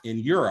war in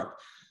Europe.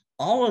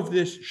 All of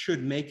this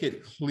should make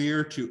it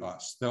clear to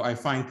us, though I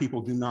find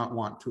people do not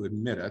want to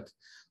admit it.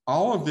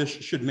 All of this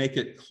should make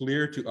it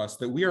clear to us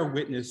that we are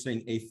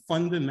witnessing a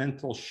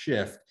fundamental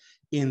shift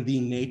in the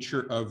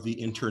nature of the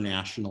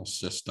international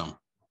system.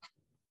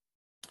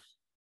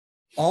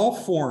 All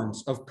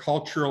forms of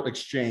cultural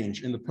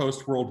exchange in the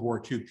post-World War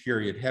II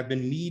period have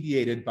been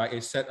mediated by a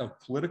set of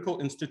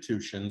political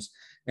institutions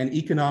and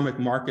economic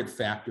market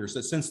factors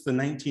that since the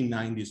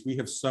 1990s we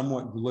have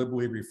somewhat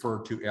glibly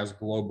referred to as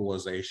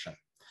globalization.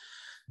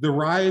 The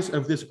rise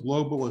of this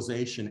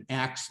globalization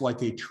acts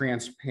like a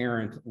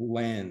transparent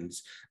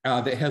lens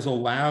that has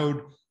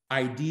allowed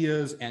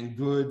ideas and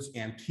goods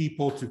and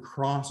people to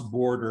cross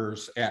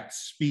borders at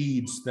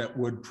speeds that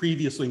would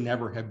previously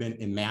never have been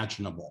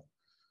imaginable.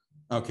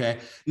 Okay,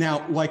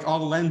 now, like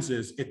all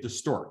lenses, it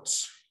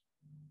distorts.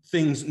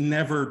 Things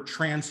never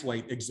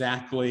translate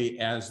exactly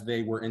as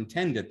they were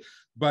intended.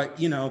 But,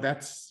 you know,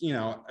 that's, you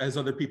know, as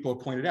other people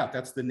have pointed out,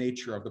 that's the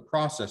nature of the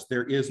process.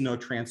 There is no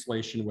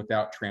translation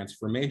without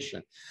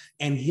transformation.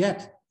 And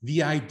yet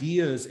the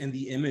ideas and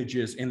the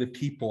images and the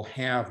people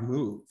have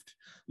moved.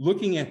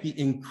 Looking at the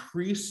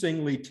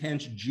increasingly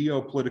tense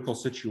geopolitical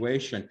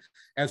situation,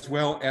 as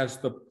well as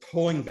the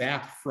pulling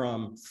back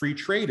from free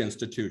trade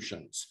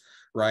institutions,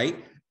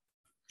 right?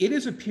 It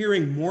is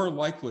appearing more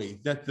likely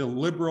that the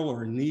liberal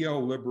or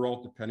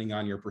neoliberal, depending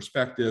on your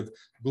perspective,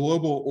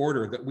 global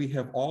order that we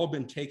have all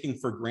been taking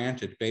for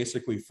granted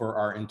basically for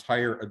our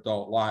entire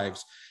adult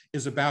lives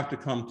is about to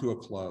come to a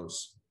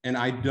close. And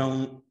I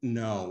don't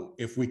know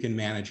if we can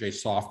manage a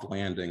soft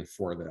landing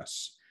for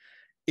this.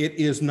 It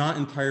is not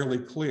entirely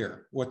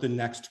clear what the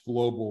next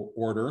global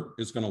order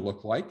is going to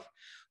look like.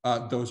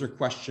 Those are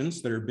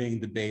questions that are being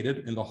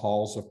debated in the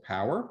halls of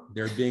power.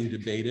 They're being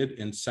debated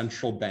in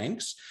central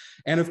banks.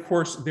 And of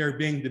course, they're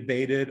being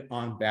debated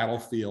on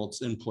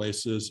battlefields in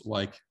places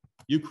like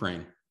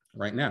Ukraine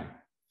right now.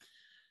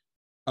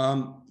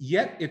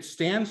 Yet it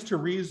stands to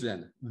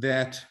reason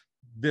that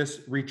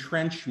this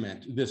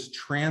retrenchment, this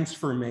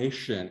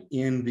transformation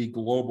in the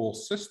global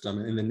system,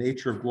 in the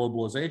nature of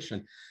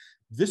globalization,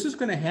 this is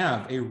going to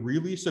have a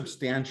really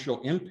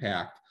substantial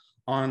impact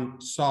on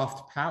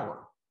soft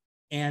power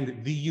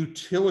and the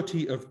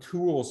utility of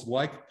tools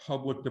like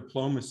public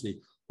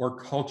diplomacy or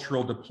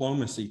cultural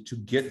diplomacy to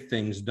get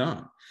things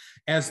done.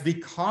 As the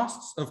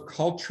costs of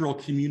cultural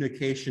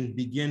communication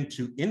begin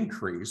to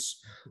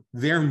increase,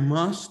 there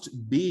must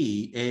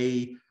be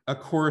a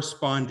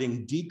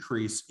corresponding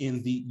decrease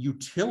in the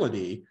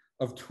utility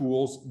of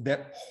tools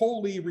that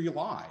wholly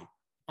rely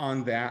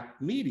on that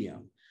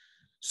medium.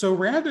 So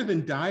rather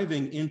than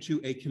diving into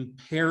a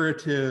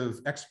comparative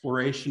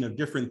exploration of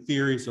different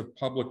theories of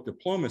public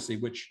diplomacy,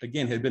 which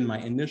again had been my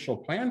initial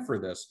plan for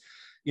this,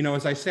 you know,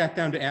 as I sat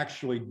down to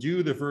actually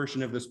do the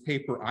version of this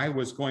paper I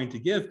was going to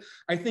give,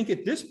 I think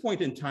at this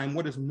point in time,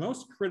 what is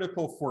most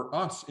critical for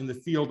us in the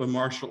field of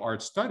martial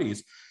arts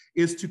studies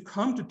is to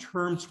come to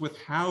terms with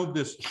how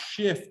this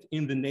shift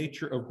in the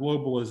nature of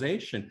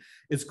globalization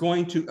is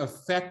going to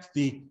affect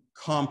the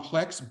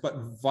complex but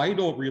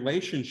vital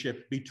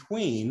relationship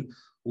between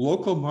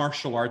local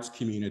martial arts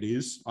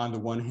communities on the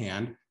one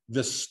hand,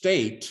 the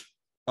state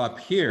up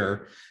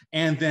here,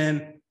 and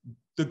then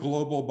the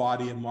global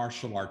body of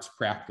martial arts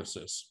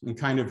practices and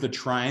kind of the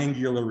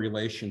triangular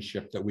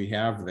relationship that we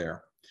have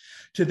there.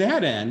 To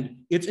that end,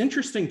 it's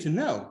interesting to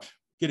note,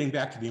 getting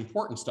back to the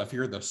important stuff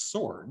here, the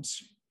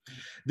swords,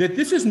 that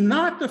this is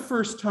not the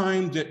first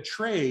time that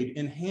trade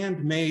in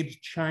handmade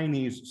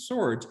Chinese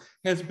swords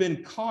has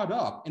been caught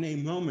up in a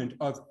moment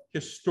of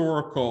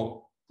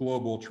historical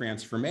global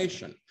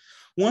transformation.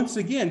 Once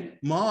again,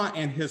 Ma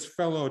and his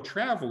fellow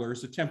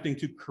travelers attempting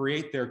to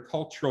create their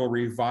cultural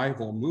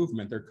revival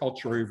movement, their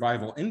cultural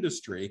revival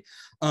industry,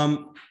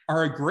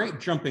 are a great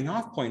jumping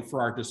off point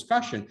for our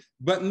discussion,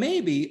 but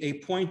maybe a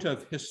point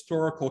of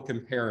historical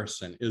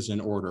comparison is in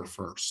order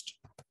first.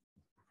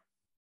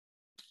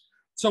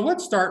 So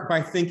let's start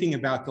by thinking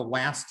about the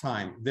last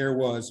time there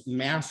was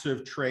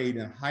massive trade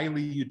in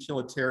highly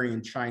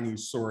utilitarian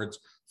Chinese swords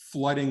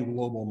flooding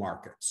global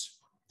markets,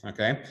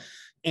 okay?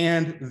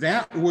 And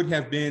that would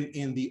have been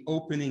in the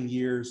opening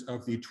years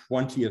of the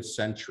 20th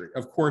century.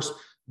 Of course,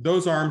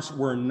 those arms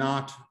were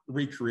not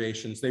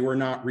recreations, they were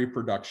not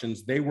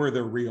reproductions, they were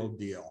the real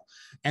deal.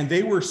 And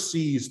they were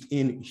seized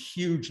in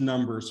huge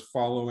numbers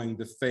following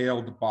the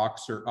failed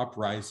Boxer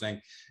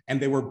uprising, and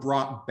they were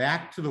brought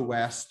back to the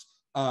West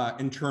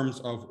in terms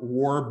of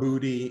war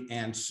booty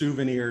and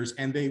souvenirs,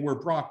 and they were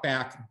brought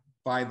back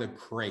by the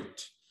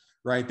crate,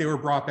 right? They were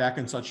brought back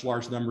in such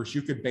large numbers,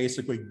 you could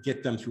basically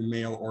get them through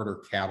mail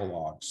order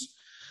catalogs.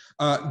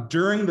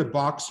 During the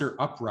Boxer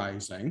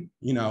uprising,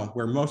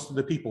 where most of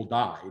the people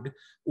died,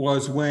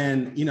 was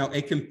when,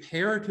 a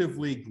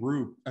comparatively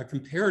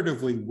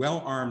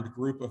well-armed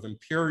group of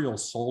imperial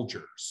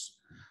soldiers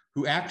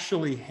who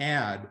actually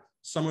had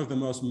some of the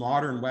most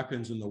modern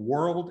weapons in the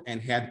world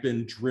and had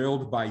been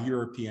drilled by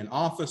European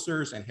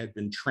officers and had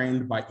been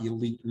trained by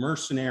elite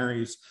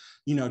mercenaries,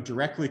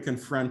 directly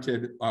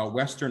confronted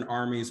Western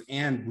armies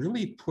and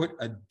really put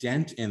a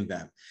dent in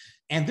them.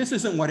 And this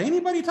isn't what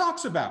anybody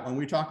talks about when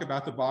we talk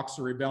about the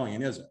Boxer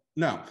Rebellion, is it?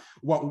 No.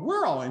 What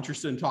we're all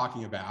interested in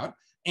talking about,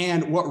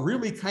 and what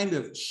really kind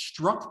of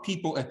struck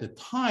people at the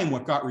time,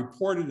 what got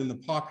reported in the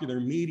popular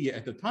media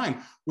at the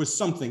time, was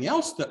something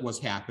else that was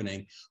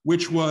happening,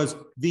 which was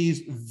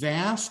these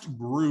vast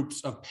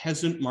groups of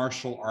peasant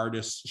martial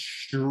artists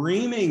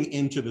streaming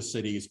into the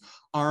cities,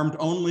 armed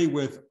only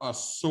with a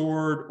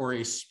sword or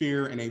a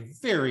spear and a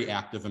very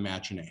active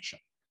imagination.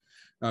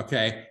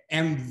 Okay,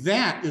 and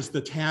that is the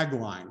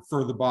tagline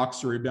for the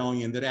Boxer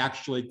Rebellion that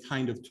actually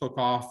kind of took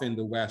off in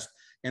the West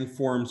and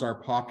forms our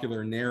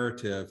popular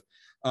narrative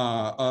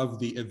of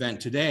the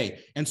event today.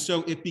 And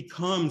so it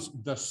becomes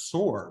the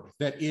sword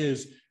that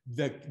is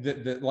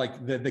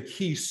the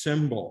key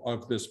symbol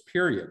of this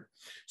period.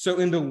 So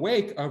in the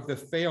wake of the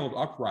failed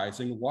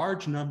uprising,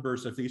 large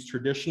numbers of these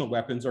traditional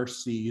weapons are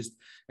seized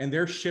and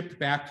they're shipped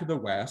back to the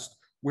West,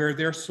 where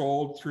they're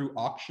sold through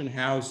auction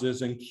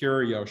houses and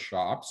curio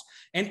shops.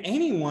 And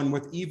anyone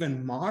with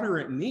even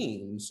moderate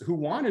means who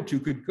wanted to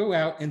could go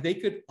out and they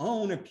could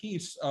own a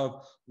piece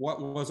of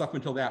what was up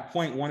until that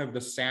point one of the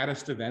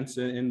saddest events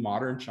in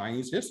modern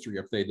Chinese history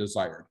if they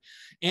desired.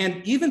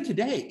 And even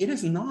today, it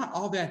is not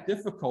all that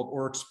difficult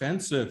or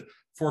expensive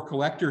for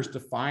collectors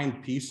to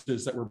find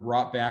pieces that were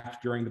brought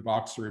back during the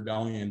Boxer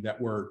Rebellion that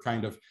were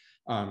kind of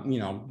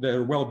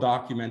they're well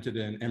documented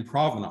in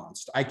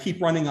provenance. I keep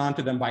running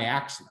onto them by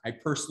accident. I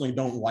personally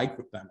don't like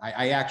them.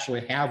 I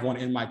actually have one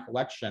in my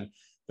collection,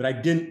 but I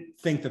didn't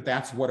think that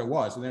that's what it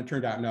was. And then it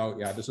turned out, no,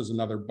 yeah, this is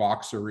another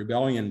Boxer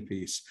Rebellion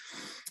piece,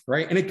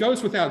 right? And it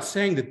goes without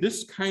saying that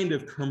this kind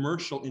of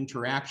commercial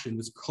interaction,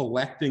 this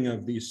collecting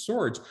of these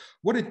swords,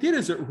 what it did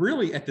is it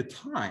really, at the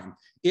time,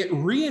 it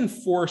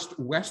reinforced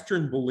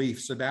Western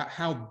beliefs about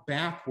how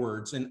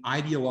backwards and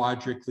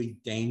ideologically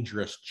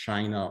dangerous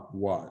China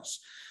was.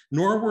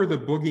 Nor were the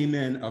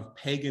boogeymen of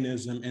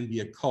paganism and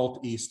the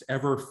occult East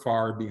ever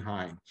far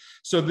behind.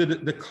 So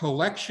the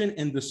collection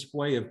and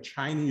display of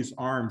Chinese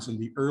arms in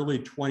the early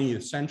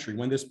 20th century,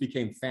 when this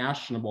became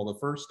fashionable the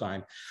first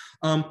time,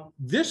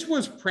 this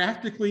was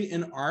practically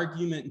an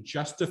argument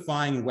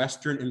justifying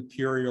Western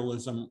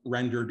imperialism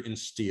rendered in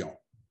steel.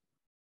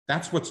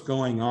 That's what's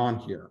going on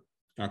here,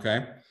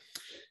 okay?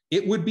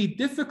 It would be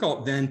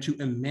difficult then to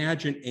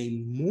imagine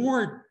a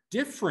more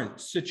different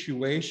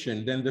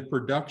situation than the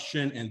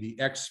production and the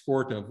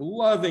export of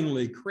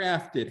lovingly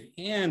crafted,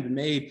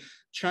 handmade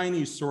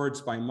Chinese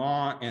swords by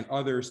Ma and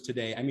others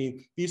today. I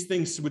mean, these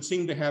things would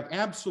seem to have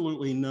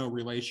absolutely no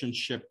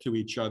relationship to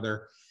each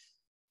other.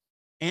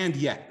 And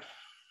yet,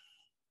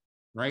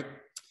 right?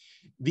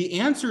 The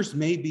answers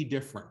may be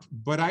different,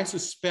 but I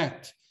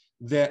suspect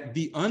that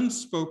the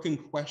unspoken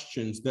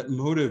questions that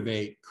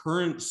motivate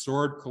current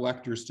sword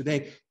collectors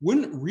today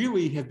wouldn't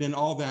really have been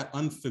all that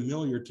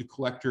unfamiliar to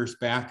collectors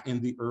back in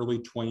the early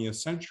 20th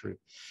century.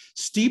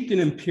 Steeped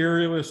in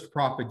imperialist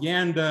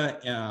propaganda,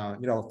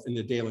 in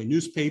the daily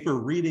newspaper,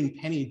 reading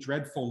penny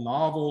dreadful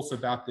novels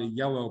about the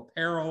Yellow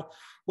Peril,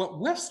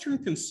 what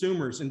Western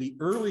consumers in the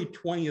early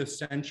 20th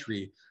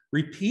century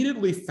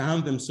repeatedly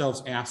found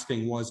themselves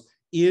asking was,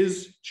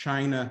 is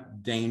China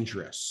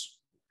dangerous?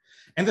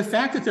 And the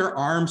fact that their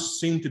arms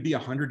seemed to be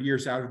 100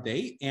 years out of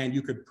date and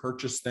you could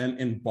purchase them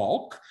in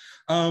bulk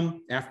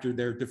after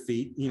their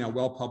defeat,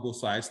 well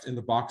publicized in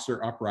the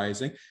Boxer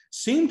uprising,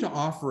 seemed to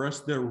offer us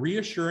the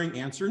reassuring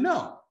answer,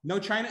 no,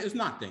 China is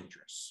not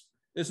dangerous.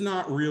 It's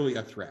not really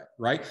a threat,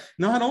 right?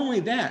 Not only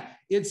that,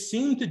 it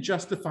seemed to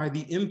justify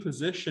the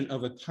imposition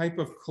of a type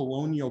of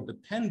colonial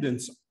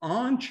dependence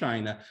on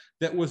China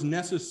that was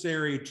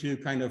necessary to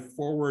kind of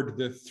forward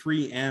the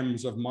 3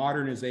 M's of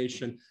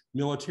modernization,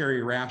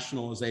 military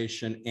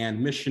rationalization, and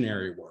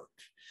missionary work.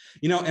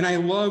 And I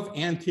love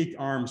antique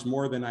arms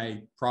more than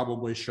I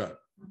probably should,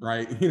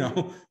 right?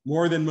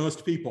 More than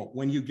most people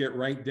when you get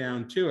right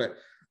down to it.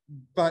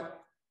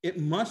 But it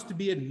must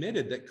be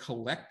admitted that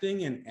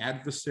collecting an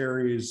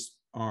adversary's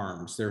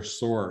arms, their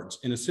swords,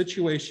 in a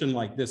situation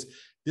like this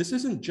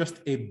isn't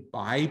just a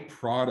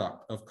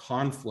byproduct of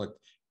conflict,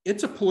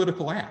 it's a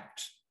political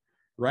act,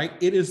 right?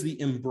 It is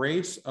the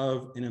embrace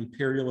of an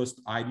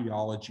imperialist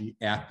ideology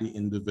at the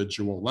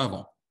individual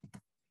level.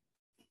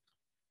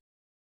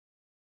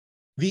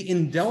 The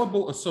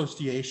indelible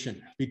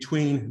association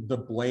between the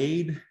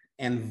blade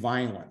and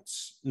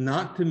violence,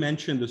 not to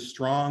mention the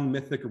strong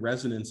mythic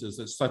resonances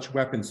that such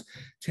weapons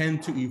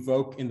tend to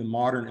evoke in the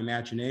modern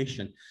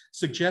imagination,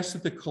 suggests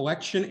that the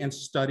collection and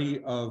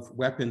study of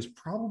weapons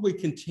probably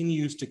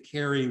continues to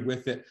carry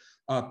with it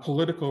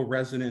political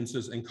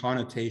resonances and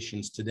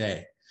connotations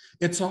today.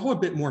 It's all a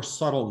bit more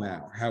subtle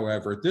now,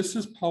 however. This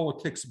is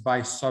politics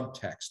by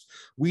subtext.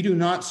 We do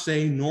not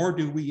say, nor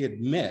do we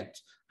admit,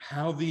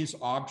 how these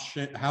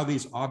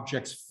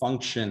objects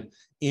function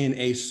in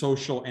a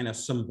social and a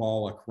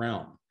symbolic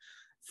realm.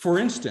 For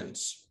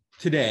instance,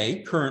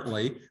 today,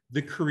 currently,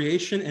 the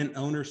creation and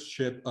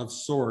ownership of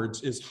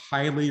swords is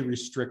highly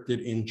restricted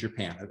in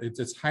Japan.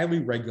 It's highly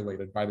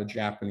regulated by the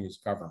Japanese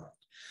government,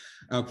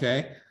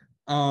 okay?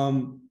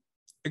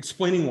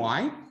 Explaining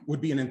why would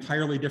be an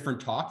entirely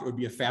different talk. It would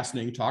be a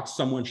fascinating talk.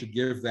 Someone should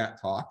give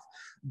that talk.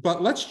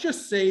 But let's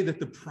just say that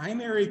the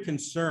primary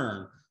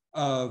concern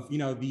of,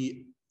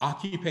 the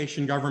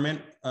occupation government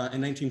in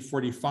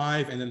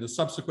 1945, and then the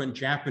subsequent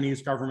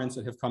Japanese governments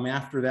that have come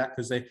after that,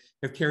 because they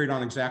have carried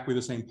on exactly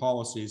the same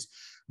policies.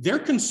 Their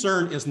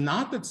concern is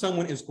not that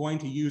someone is going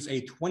to use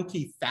a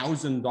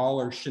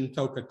 $20,000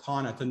 Shinto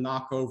katana to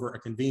knock over a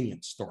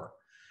convenience store,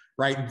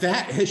 right?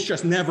 That has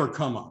just never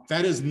come up.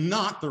 That is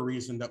not the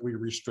reason that we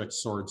restrict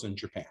swords in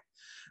Japan,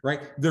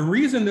 right? The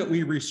reason that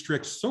we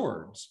restrict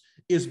swords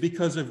is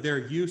because of their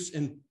use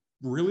in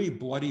really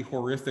bloody,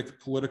 horrific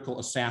political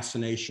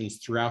assassinations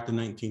throughout the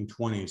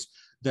 1920s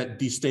that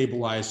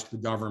destabilized the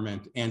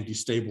government and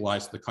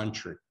destabilized the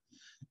country.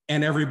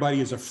 And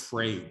everybody is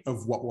afraid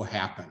of what will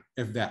happen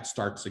if that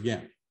starts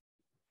again,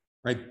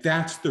 right?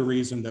 That's the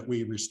reason that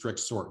we restrict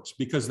swords,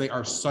 because they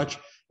are such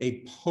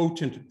a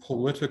potent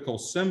political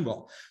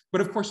symbol.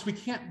 But of course, we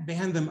can't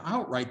ban them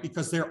outright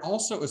because they're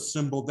also a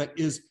symbol that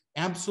is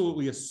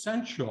absolutely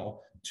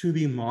essential to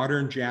the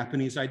modern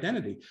Japanese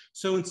identity.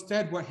 So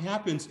instead, what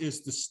happens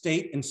is the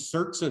state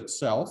inserts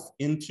itself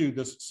into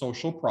the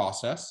social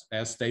process,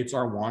 as states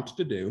are wont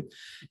to do,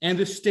 and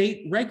the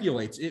state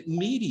regulates, it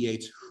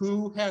mediates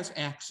who has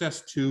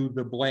access to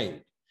the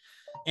blade.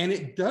 And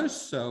it does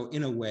so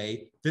in a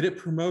way that it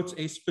promotes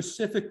a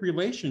specific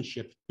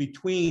relationship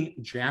between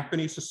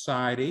Japanese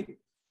society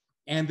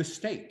and the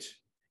state.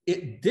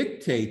 It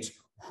dictates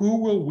who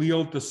will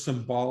wield the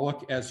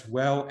symbolic as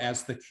well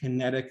as the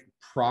kinetic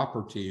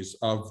properties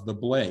of the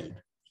blade.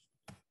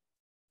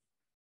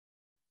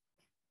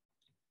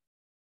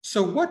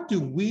 So what do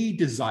we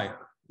desire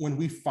when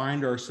we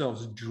find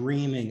ourselves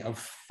dreaming of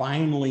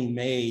finely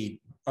made,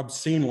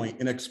 obscenely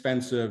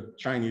inexpensive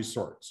Chinese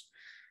swords?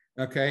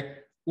 Okay,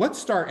 let's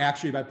start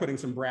actually by putting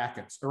some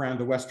brackets around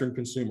the Western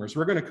consumers.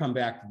 We're going to come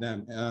back to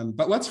them,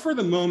 but let's for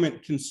the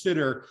moment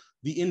consider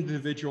the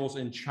individuals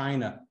in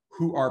China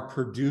who are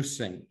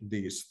producing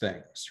these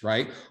things,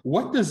 right?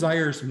 What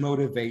desires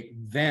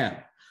motivate them?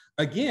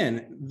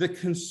 Again, the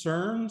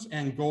concerns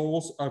and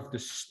goals of the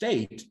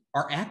state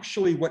are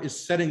actually what is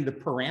setting the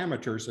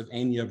parameters of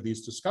any of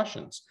these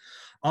discussions.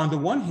 On the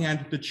one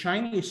hand, the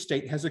Chinese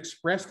state has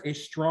expressed a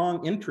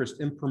strong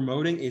interest in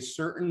promoting a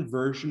certain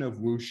version of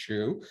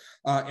wushu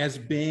as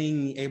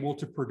being able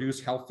to produce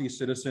healthy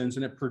citizens,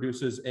 and it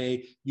produces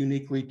a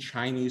uniquely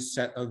Chinese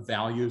set of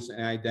values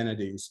and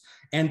identities.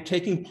 And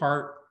taking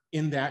part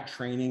in that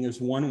training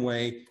is one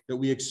way that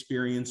we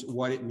experience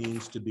what it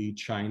means to be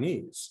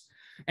Chinese.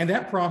 And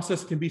that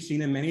process can be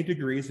seen in many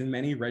degrees in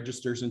many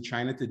registers in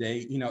China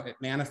today. It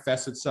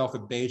manifests itself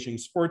at Beijing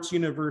Sports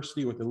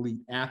University with elite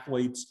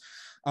athletes.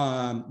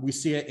 We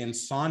see it in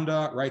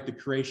Sanda, right? The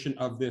creation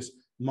of this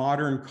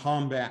modern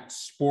combat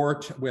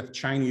sport with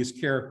Chinese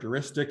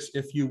characteristics,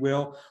 if you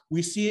will.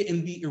 We see it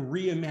in the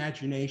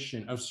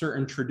reimagination of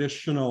certain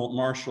traditional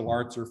martial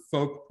arts or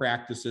folk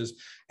practices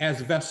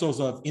as vessels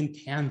of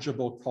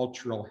intangible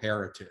cultural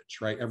heritage,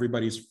 right?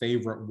 Everybody's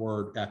favorite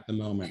word at the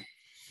moment.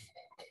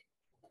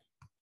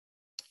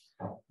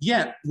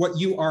 Yet, what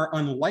you are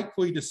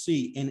unlikely to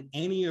see in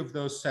any of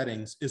those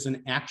settings is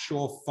an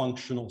actual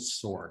functional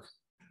sword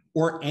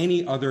or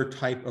any other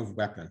type of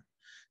weapon.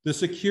 The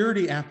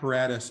security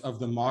apparatus of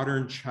the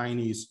modern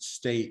Chinese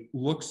state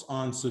looks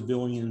on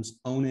civilians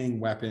owning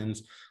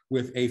weapons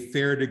with a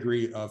fair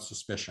degree of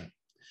suspicion.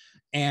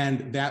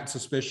 And that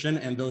suspicion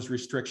and those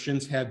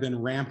restrictions have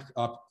been ramped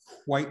up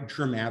quite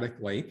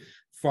dramatically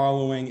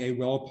following a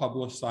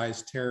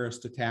well-publicized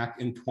terrorist attack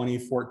in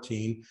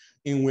 2014,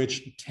 in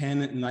which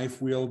 10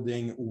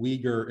 knife-wielding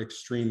Uyghur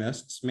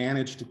extremists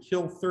managed to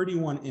kill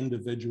 31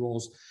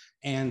 individuals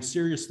and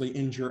seriously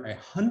injure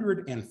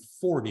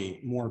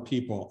 140 more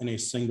people in a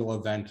single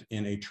event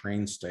in a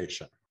train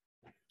station.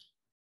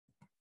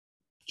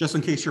 Just in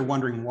case you're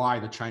wondering why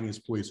the Chinese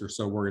police are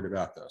so worried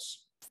about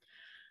this.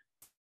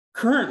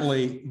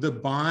 Currently, the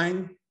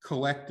buying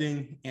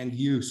collecting and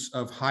use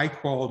of high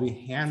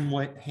quality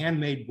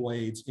handmade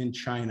blades in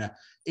China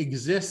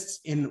exists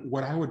in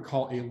what I would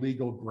call a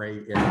legal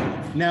gray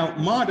area. Now,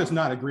 Ma does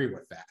not agree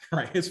with that,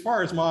 right? As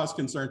far as Ma is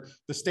concerned,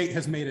 the state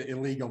has made it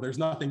illegal. There's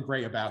nothing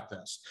gray about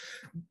this.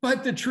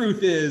 But the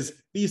truth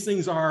is, these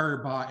things are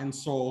bought and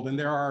sold, and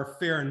there are a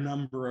fair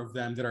number of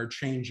them that are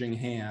changing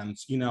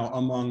hands, you know,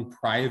 among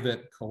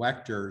private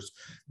collectors,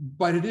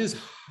 but it is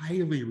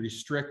highly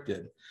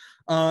restricted.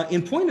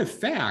 In point of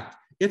fact,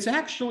 it's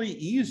actually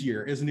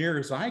easier, as near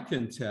as I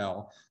can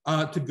tell,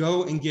 to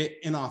go and get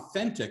an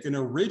authentic, an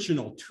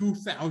original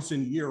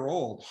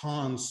 2,000-year-old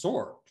Han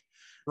sword,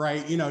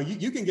 right? You know,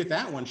 you can get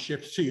that one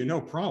shipped to you, no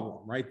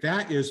problem, right?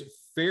 That is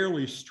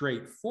fairly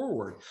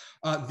straightforward.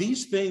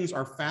 These things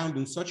are found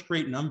in such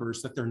great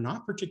numbers that they're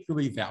not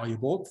particularly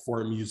valuable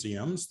for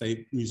museums.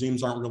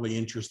 Museums aren't really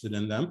interested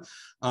in them.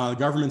 The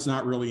government's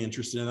not really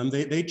interested in them.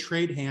 They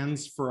trade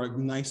hands for a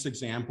nice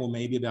example,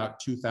 maybe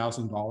about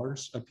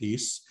 $2,000 a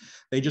piece.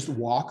 They just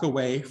walk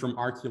away from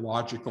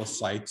archaeological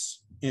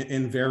sites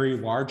in very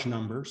large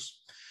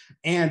numbers.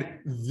 And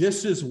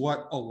this is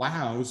what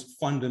allows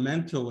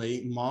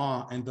fundamentally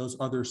Ma and those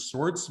other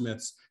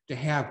swordsmiths to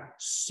have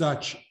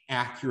such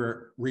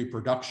accurate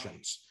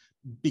reproductions,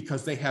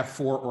 because they have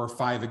 4 or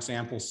 5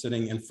 examples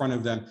sitting in front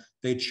of them.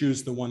 They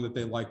choose the one that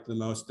they like the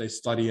most, they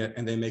study it,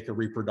 and they make a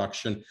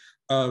reproduction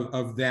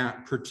of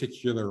that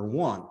particular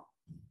one.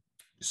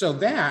 So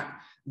that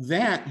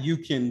you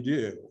can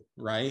do,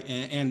 right?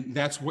 And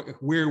that's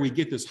where we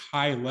get this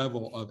high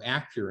level of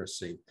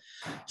accuracy.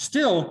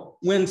 Still,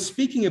 when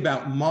speaking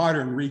about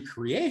modern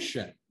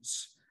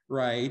recreations,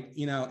 right,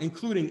 you know,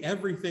 including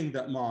everything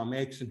that Ma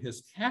makes in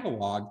his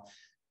catalog,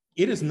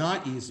 it is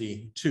not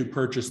easy to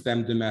purchase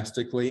them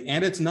domestically,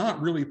 and it's not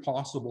really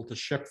possible to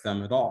ship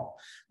them at all.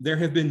 There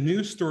have been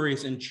news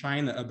stories in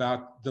China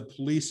about the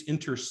police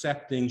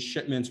intercepting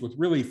shipments with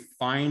really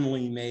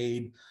finely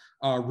made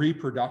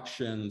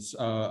reproductions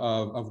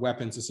of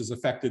weapons. This has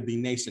affected the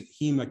nascent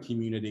HEMA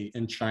community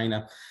in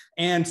China,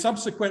 and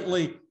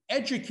subsequently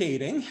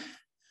educating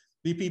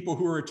the people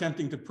who are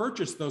attempting to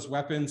purchase those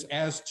weapons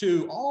as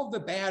to all of the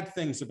bad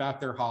things about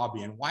their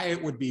hobby and why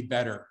it would be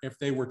better if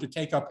they were to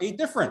take up a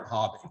different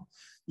hobby,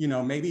 you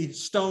know, maybe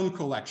stone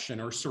collection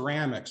or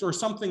ceramics or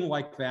something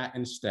like that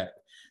instead,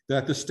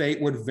 that the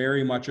state would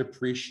very much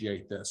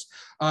appreciate this.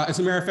 As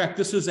a matter of fact,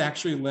 this has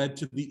actually led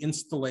to the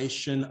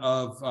installation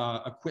of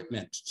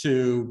equipment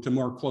to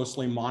more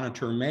closely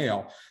monitor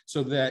mail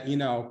so that, you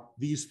know,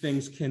 these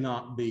things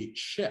cannot be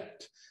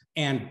shipped.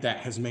 And that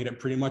has made it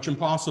pretty much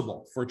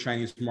impossible for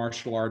Chinese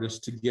martial artists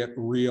to get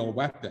real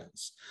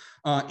weapons.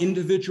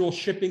 Individual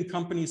shipping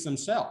companies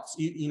themselves,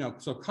 you know,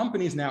 so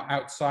companies now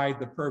outside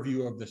the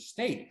purview of the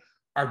state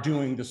are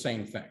doing the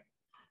same thing,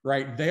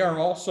 right? They are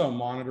also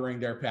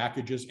monitoring their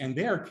packages, and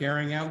they are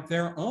carrying out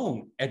their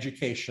own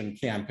education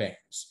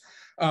campaigns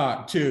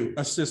to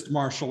assist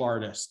martial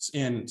artists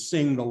in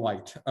seeing the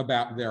light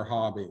about their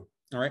hobby.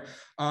 All right.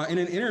 In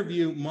an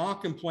interview, Ma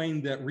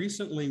complained that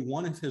recently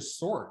one of his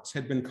swords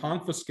had been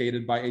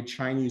confiscated by a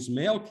Chinese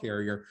mail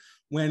carrier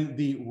when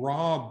the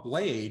raw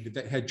blade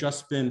that had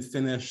just been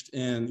finished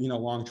in, you know,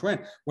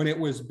 Longchuan, when it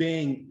was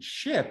being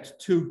shipped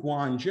to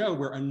Guangzhou,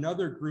 where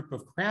another group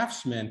of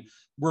craftsmen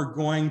were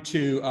going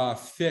to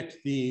fit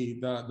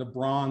the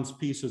bronze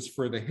pieces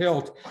for the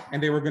hilt,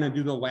 and they were going to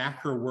do the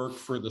lacquer work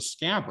for the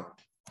scabbard.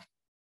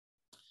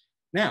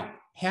 Now,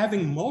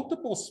 having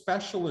multiple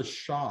specialist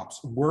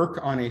shops work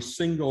on a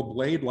single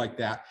blade like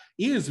that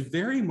is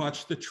very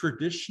much the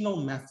traditional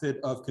method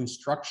of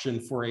construction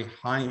for a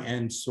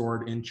high-end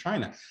sword in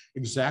China,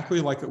 exactly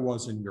like it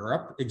was in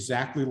Europe,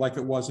 exactly like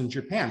it was in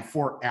Japan,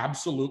 for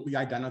absolutely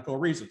identical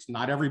reasons.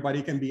 Not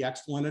everybody can be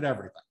excellent at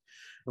everything,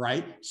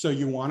 right? So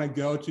you want to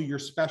go to your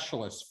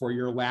specialists for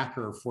your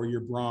lacquer, for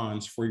your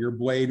bronze, for your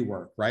blade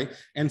work, right?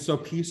 And so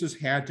pieces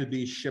had to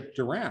be shipped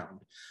around.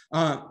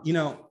 You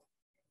know,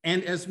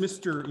 and as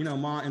Mr.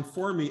 Ma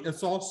informed me,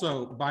 it's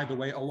also, by the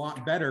way, a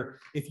lot better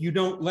if you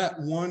don't let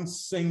one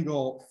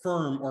single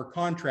firm or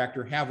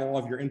contractor have all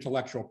of your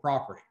intellectual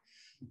property,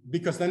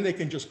 because then they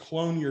can just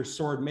clone your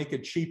sword, make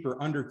it cheaper,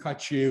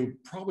 undercut you,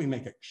 probably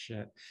make it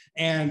shit,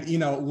 and, you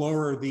know,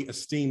 lower the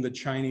esteem that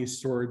Chinese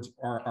swords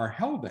are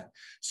held in.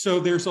 So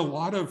there's a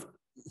lot of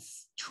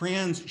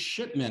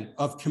transshipment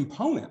of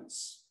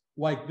components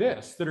like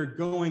this that are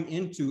going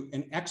into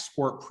an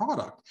export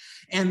product.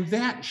 And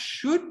that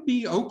should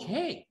be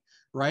okay,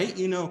 right?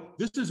 You know,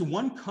 this is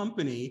one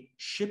company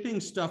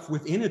shipping stuff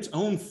within its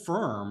own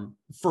firm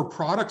for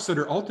products that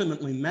are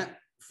ultimately meant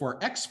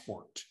for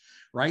export,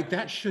 right?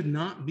 That should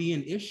not be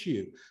an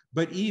issue.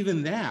 But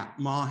even that,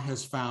 Ma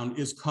has found,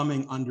 is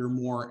coming under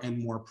more and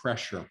more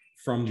pressure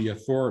from the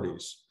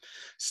authorities.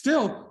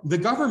 Still, the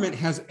government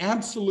has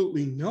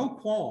absolutely no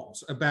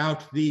qualms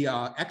about the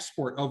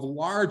export of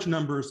large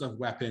numbers of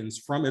weapons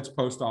from its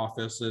post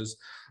offices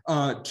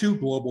to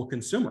global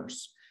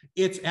consumers.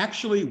 It's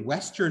actually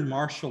Western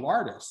martial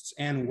artists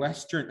and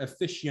Western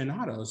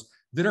aficionados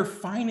that are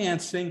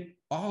financing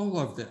all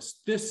of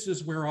this. This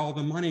is where all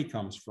the money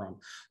comes from.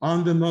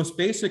 On the most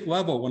basic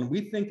level, when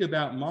we think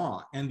about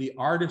Ma and the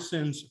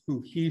artisans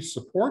who he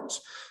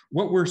supports,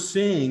 what we're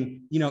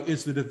seeing,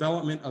 is the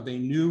development of a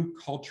new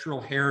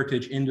cultural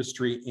heritage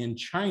industry in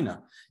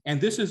China. And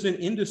this is an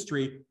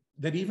industry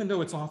that, even though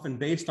it's often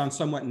based on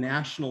somewhat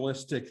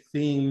nationalistic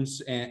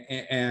themes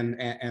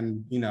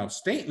and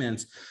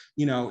statements,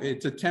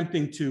 it's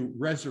attempting to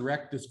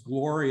resurrect this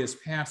glorious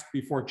past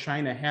before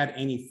China had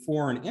any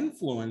foreign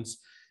influence.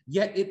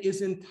 Yet it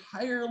is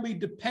entirely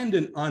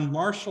dependent on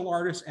martial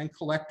artists and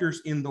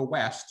collectors in the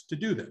West to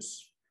do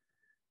this,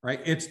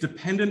 right? It's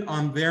dependent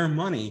on their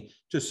money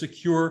to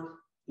secure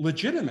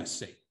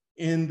legitimacy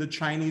in the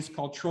Chinese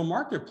cultural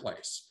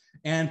marketplace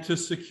and to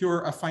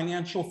secure a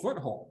financial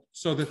foothold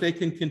so that they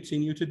can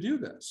continue to do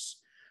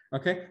this,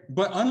 okay?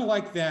 But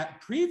unlike that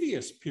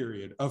previous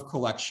period of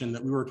collection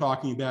that we were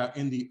talking about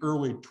in the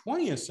early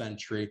 20th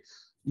century,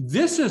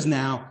 this is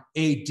now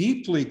a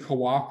deeply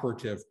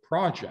cooperative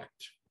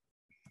project.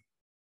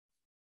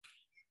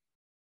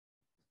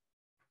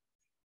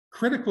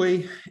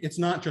 Critically, it's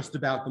not just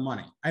about the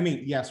money. I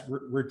mean, yes,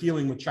 we're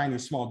dealing with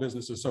Chinese small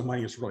businesses, so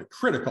money is really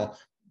critical.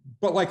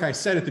 But like I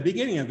said at the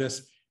beginning of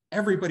this,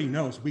 everybody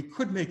knows we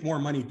could make more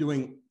money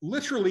doing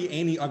literally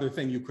any other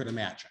thing you could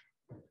imagine,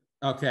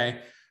 okay?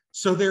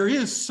 So there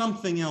is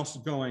something else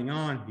going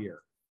on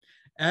here.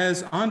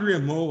 As Andrea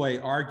Mole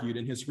argued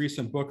in his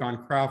recent book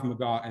on Krav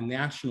Maga and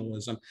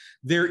nationalism,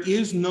 there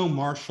is no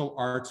martial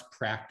arts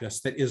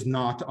practice that is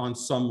not on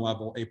some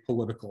level a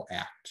political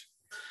act.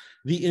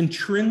 The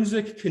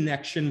intrinsic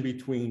connection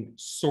between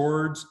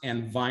swords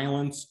and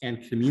violence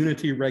and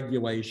community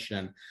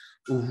regulation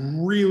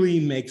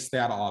really makes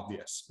that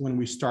obvious when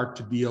we start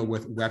to deal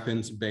with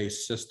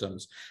weapons-based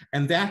systems.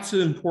 And that's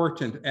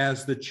important,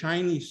 as the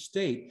Chinese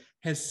state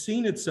has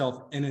seen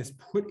itself and has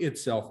put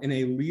itself in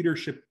a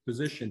leadership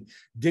position,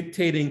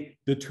 dictating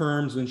the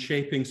terms and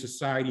shaping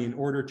society in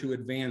order to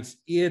advance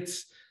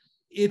its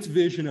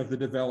vision of the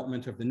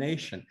development of the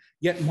nation.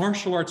 Yet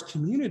martial arts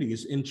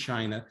communities in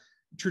China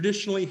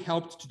traditionally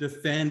helped to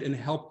defend and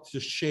helped to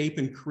shape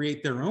and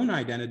create their own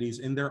identities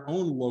in their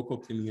own local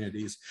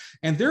communities.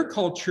 And their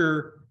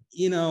culture,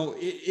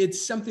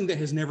 it's something that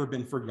has never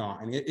been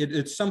forgotten.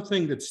 It's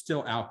something that's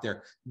still out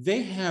there.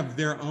 They have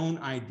their own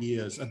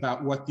ideas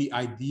about what the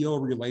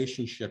ideal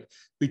relationship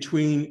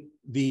between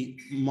the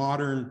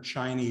modern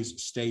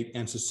Chinese state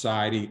and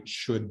society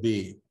should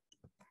be.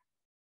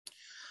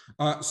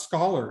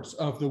 Scholars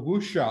of the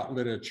wuxia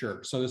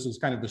literature, so this is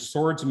kind of the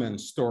swordsman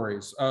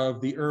stories of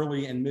the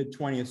early and mid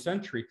 20th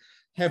century,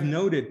 have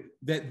noted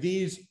that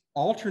these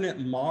alternate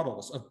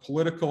models of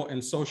political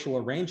and social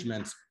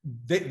arrangements,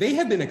 they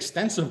have been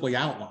extensively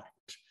outlined,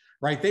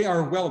 right? They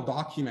are well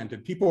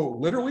documented. People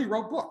literally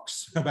wrote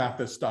books about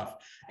this stuff,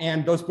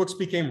 and those books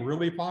became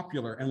really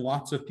popular and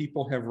lots of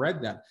people have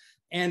read them.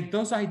 And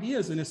those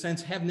ideas, in a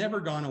sense, have never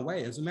gone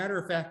away. As a matter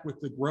of fact, with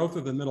the growth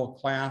of the middle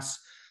class,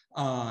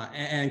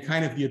 and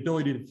kind of the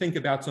ability to think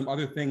about some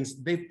other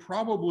things, they've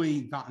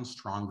probably gotten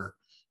stronger,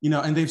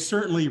 and they've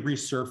certainly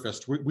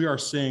resurfaced. We are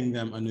seeing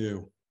them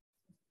anew.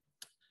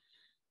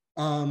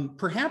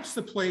 Perhaps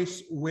the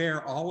place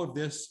where all of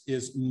this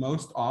is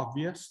most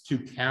obvious to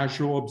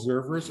casual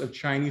observers of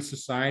Chinese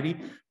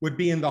society would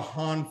be in the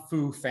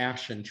Han-Fu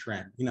fashion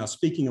trend.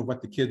 Speaking of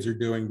what the kids are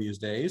doing these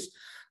days,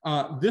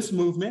 this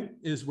movement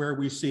is where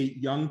we see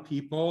young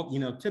people,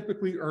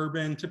 typically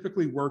urban,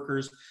 typically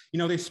workers,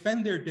 they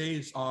spend their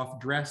days off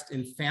dressed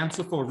in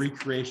fanciful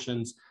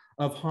recreations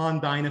of Han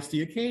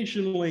Dynasty,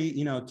 occasionally,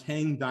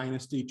 Tang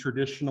Dynasty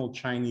traditional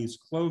Chinese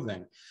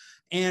clothing.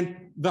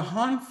 And the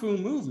Han-Fu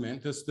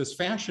movement, this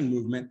fashion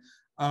movement,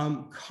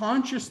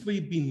 consciously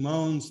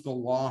bemoans the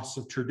loss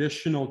of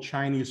traditional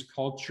Chinese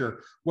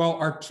culture while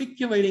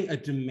articulating a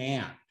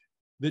demand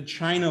that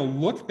China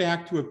look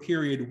back to a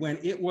period when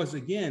it was,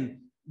 again,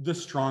 the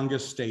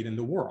strongest state in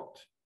the world,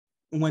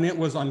 when it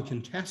was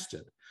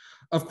uncontested.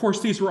 Of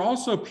course, these were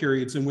also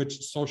periods in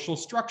which social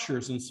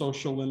structures and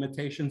social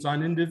limitations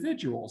on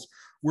individuals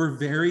were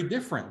very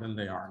different than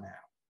they are now,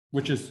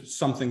 which is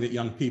something that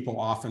young people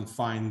often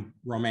find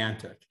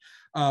romantic.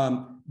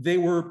 They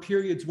were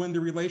periods when the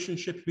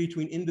relationship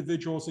between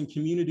individuals and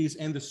communities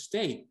and the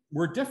state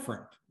were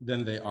different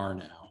than they are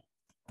now.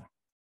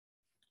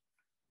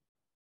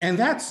 And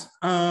that's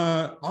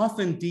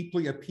often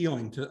deeply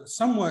appealing to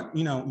somewhat,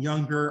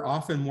 younger,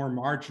 often more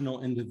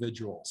marginal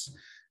individuals.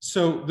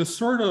 So the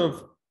sort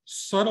of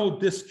subtle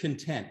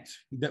discontent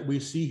that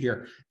we see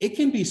here, it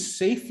can be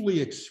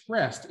safely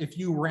expressed if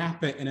you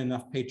wrap it in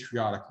enough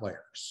patriotic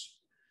layers,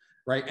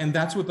 right? And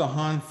that's what the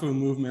Han-Fu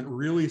movement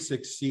really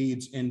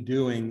succeeds in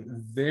doing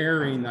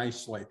very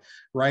nicely,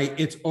 right?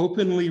 It's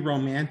openly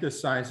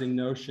romanticizing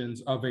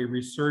notions of a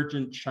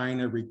resurgent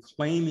China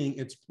reclaiming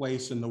its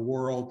place in the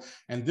world.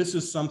 And this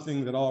is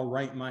something that all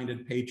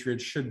right-minded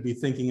patriots should be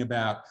thinking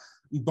about.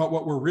 But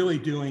what we're really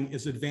doing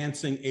is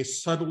advancing a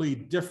subtly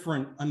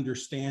different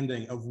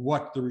understanding of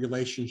what the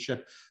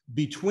relationship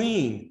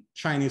between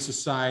Chinese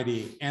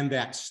society and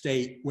that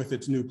state with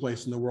its new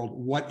place in the world,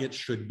 what it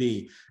should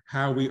be,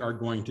 how we are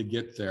going to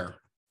get there.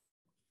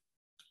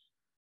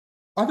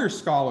 Other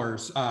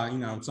scholars,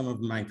 some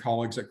of my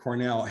colleagues at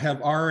Cornell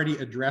have already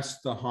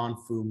addressed the Han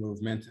Fu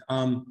movement.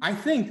 I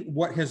think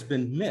what has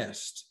been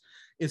missed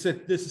is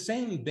that this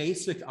same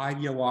basic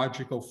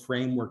ideological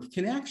framework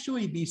can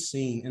actually be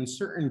seen in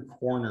certain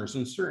corners,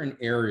 in certain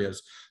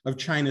areas of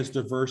China's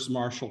diverse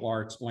martial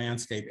arts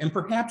landscape, and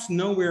perhaps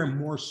nowhere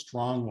more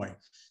strongly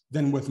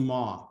than with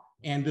Ma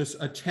and this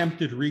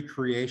attempted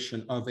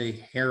recreation of a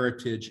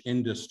heritage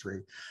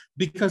industry.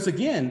 Because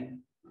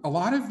again, a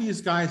lot of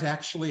these guys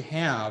actually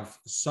have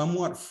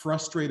somewhat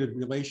frustrated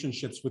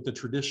relationships with the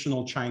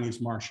traditional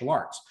Chinese martial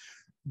arts,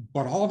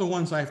 but all the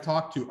ones I've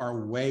talked to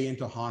are way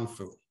into Han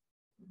Fu.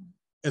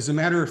 As a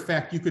matter of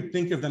fact, you could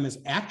think of them as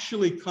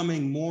actually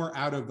coming more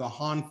out of the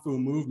Han Fu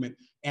movement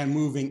and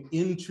moving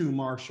into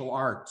martial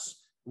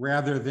arts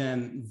rather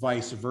than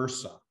vice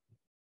versa.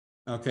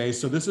 Okay,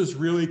 so this is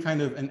really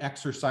kind of an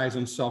exercise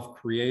in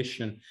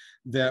self-creation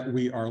that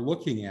we are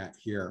looking at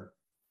here.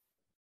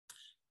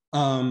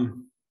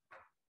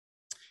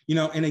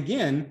 And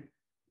again,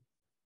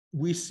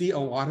 we see a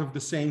lot of the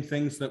same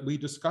things that we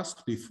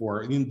discussed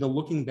before. I mean,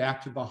 looking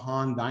back to the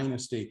Han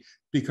Dynasty,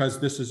 because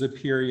this is a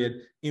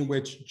period in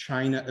which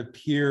China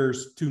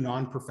appears to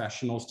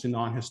non-professionals, to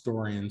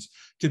non-historians,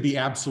 to be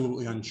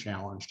absolutely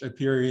unchallenged. A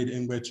period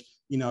in which,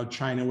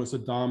 China was a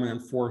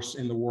dominant force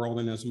in the world,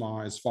 and as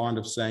Ma is fond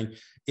of saying,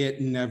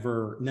 it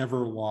never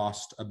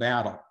lost a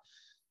battle.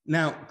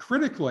 Now,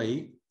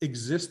 critically,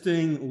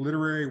 existing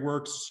literary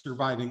works,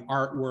 surviving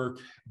artwork,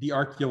 the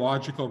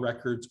archaeological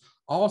records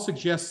all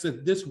suggest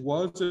that this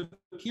was a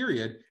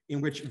period in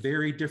which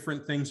very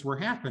different things were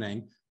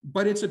happening,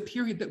 but it's a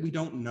period that we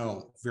don't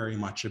know very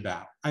much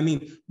about. I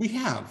mean, we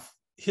have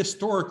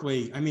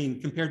historically,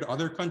 compared to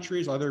other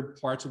countries, other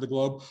parts of the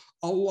globe,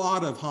 a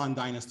lot of Han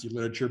Dynasty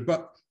literature,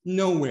 but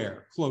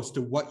nowhere close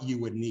to what you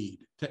would need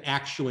to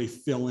actually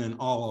fill in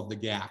all of the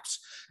gaps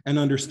and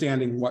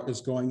understanding what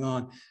is going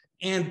on.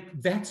 And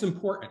that's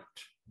important,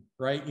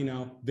 right?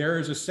 There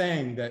is a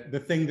saying that the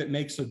thing that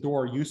makes a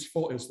door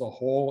useful is the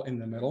hole in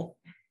the middle.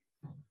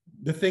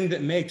 The thing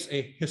that makes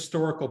a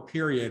historical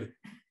period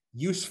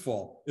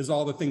useful is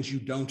all the things you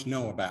don't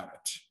know about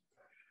it,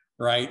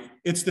 right?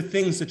 It's the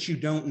things that you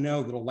don't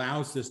know that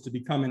allows this to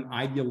become an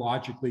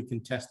ideologically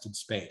contested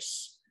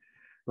space,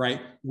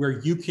 right?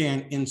 Where you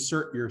can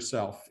insert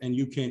yourself and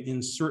you can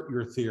insert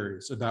your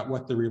theories about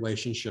what the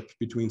relationships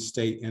between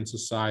state and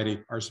society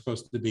are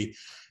supposed to be.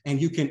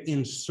 And you can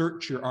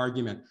insert your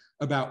argument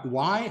about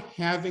why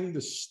having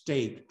the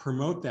state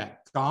promote that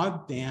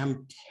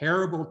goddamn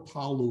terrible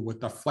talu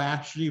with the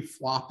flashy,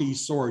 floppy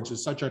swords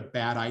is such a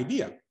bad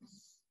idea.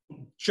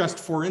 Just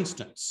for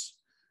instance,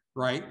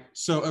 right?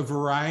 So a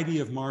variety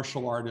of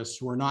martial artists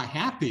who are not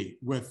happy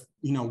with,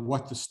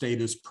 what the state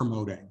is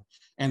promoting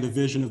and the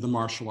vision of the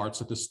martial arts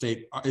that the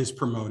state is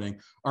promoting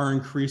are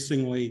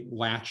increasingly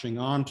latching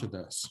on to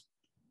this.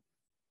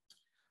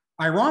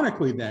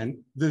 Ironically,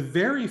 then, the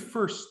very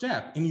first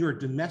step in your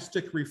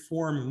domestic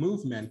reform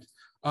movement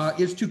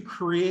is to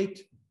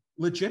create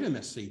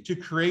legitimacy, to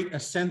create a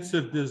sense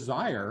of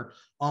desire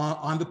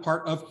on the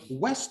part of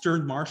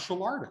Western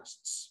martial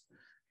artists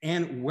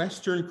and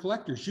Western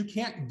collectors. You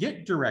can't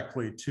get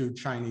directly to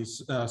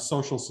Chinese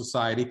social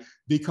society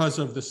because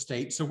of the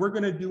state. So we're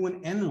going to do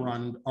an end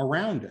run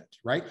around it,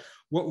 right?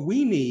 What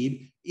we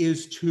need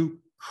is to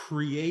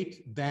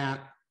create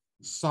that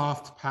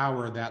soft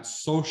power, that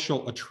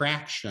social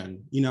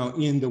attraction,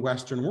 in the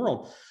Western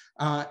world.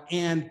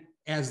 And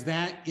as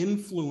that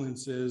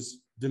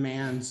influences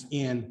demands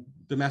in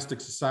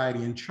domestic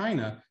society in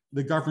China,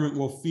 the government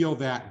will feel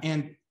that,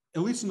 and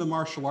at least in the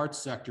martial arts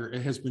sector,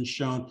 it has been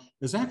shown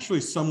is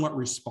actually somewhat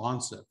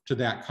responsive to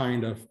that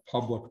kind of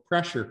public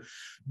pressure.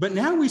 But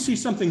now we see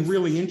something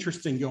really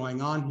interesting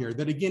going on here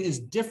that, again, is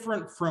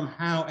different from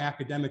how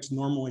academics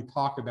normally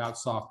talk about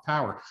soft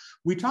power.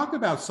 We talk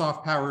about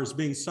soft power as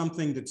being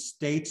something that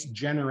states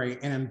generate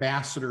and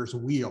ambassadors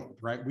wield,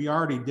 right? We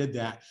already did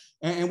that.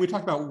 And we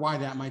talked about why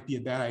that might be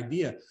a bad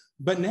idea.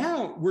 But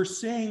now we're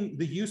seeing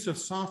the use of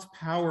soft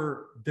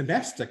power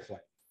domestically.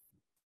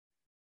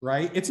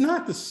 Right? It's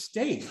not the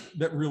state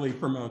that really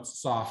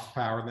promotes soft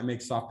power, that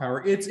makes soft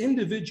power. It's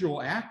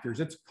individual actors,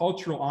 it's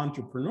cultural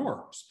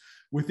entrepreneurs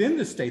within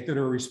the state that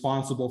are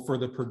responsible for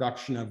the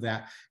production of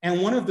that.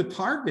 And one of the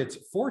targets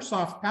for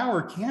soft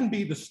power can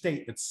be the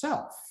state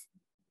itself.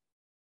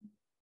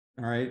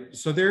 All right.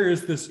 So there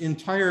is this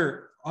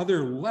entire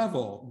other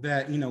level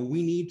that,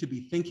 we need to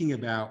be thinking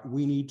about,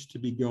 we need to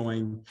be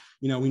going,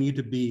 we need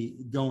to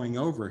be going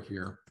over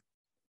here.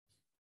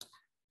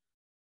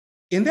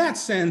 In that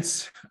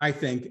sense, I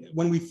think,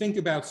 when we think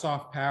about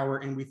soft power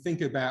and we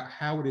think about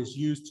how it is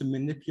used to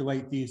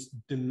manipulate these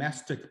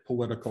domestic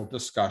political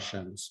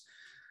discussions,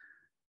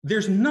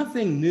 there's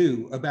nothing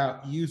new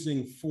about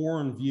using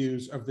foreign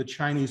views of the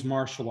Chinese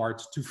martial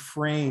arts to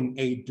frame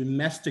a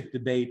domestic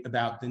debate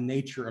about the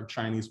nature of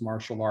Chinese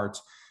martial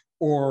arts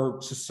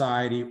or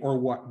society or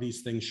what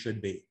these things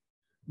should be.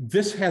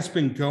 This has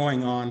been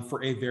going on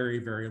for a very,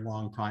 very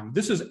long time.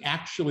 This has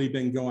actually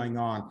been going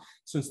on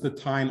since the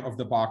time of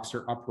the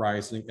Boxer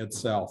Uprising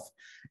itself.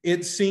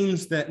 It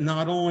seems that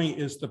not only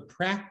is the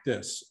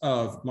practice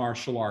of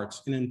martial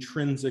arts an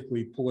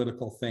intrinsically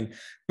political thing,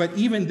 but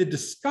even the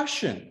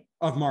discussion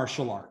of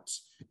martial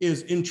arts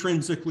is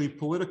intrinsically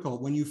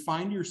political when you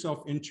find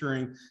yourself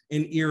entering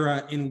an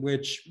era in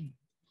which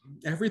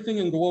everything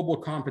in global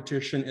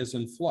competition is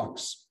in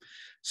flux.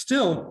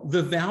 Still,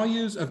 the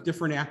values of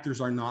different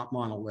actors are not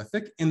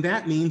monolithic, and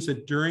that means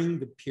that during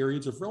the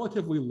periods of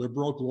relatively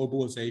liberal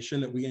globalization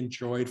that we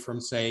enjoyed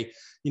from, say,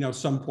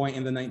 some point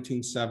in the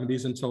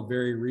 1970s until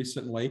very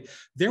recently,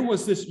 there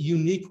was this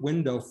unique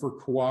window for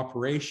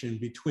cooperation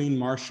between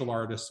martial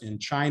artists in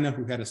China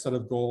who had a set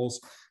of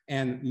goals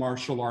and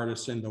martial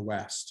artists in the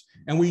West.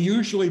 And we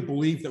usually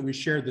believed that we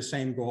shared the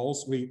same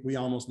goals. We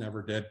almost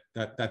never did.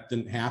 That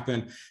didn't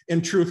happen.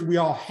 In truth, we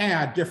all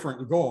had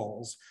different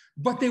goals,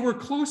 but they were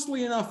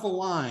closely enough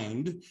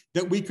aligned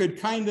that we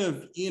could kind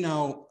of,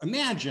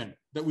 imagine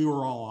that we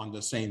were all on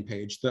the same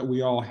page, that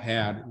we all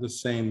had the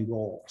same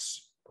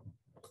goals,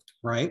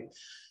 right?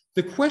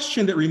 The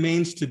question that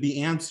remains to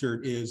be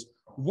answered is,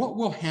 what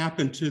will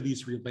happen to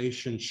these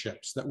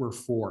relationships that were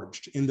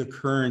forged in the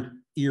current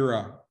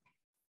era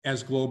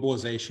as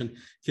globalization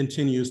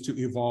continues to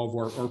evolve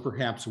or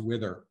perhaps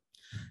wither,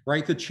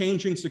 right? The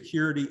changing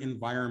security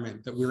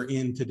environment that we're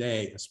in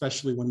today,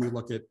 especially when we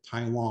look at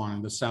Taiwan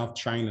and the South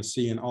China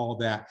Sea and all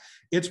that,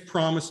 it's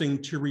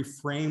promising to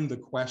reframe the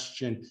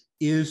question,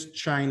 is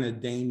China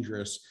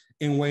dangerous,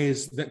 in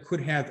ways that could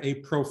have a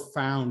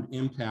profound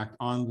impact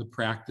on the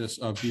practice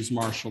of these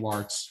martial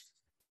arts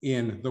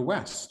in the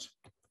West.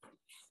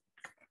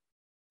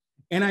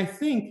 And I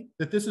think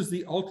that this is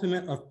the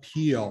ultimate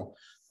appeal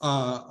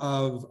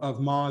of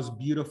Ma's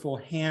beautiful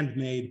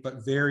handmade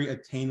but very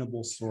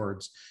attainable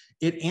swords.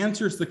 It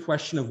answers the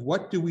question of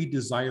what do we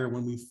desire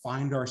when we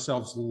find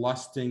ourselves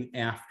lusting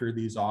after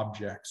these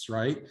objects,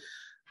 right?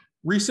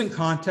 Recent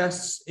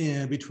contests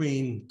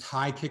between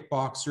Thai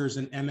kickboxers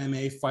and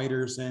MMA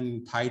fighters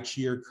and Tai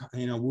Chi or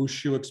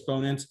Wushu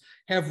exponents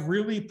have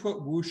really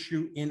put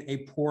Wushu in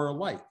a poor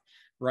light,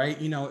 right?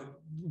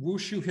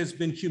 Wushu has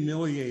been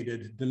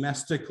humiliated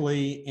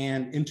domestically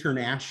and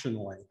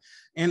internationally.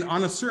 And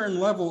on a certain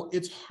level,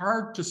 it's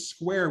hard to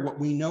square what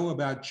we know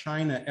about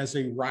China as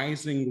a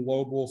rising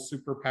global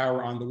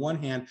superpower on the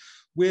one hand,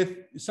 with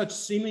such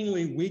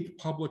seemingly weak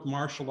public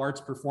martial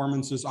arts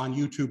performances on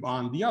YouTube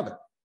on the other,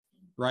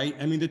 right?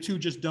 I mean, the two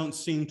just don't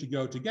seem to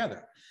go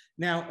together.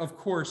 Now, of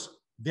course,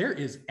 there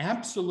is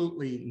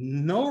absolutely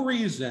no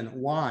reason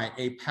why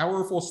a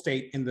powerful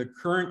state in the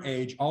current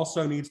age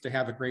also needs to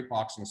have a great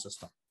boxing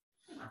system.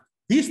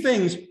 These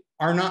things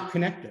are not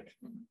connected.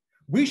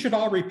 We should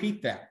all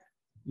repeat that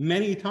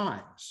many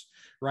times,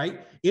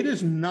 right? It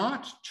is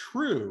not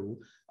true.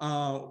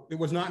 It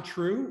was not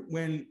true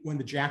when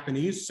the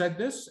Japanese said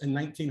this in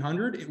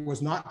 1900. It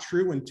was not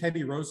true when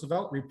Teddy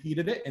Roosevelt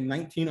repeated it in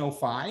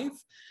 1905,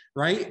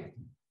 right?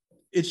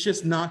 It's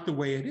just not the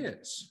way it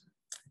is.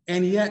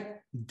 And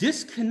yet,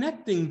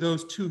 disconnecting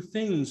those two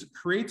things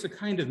creates a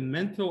kind of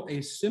mental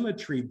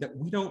asymmetry that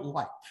we don't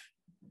like.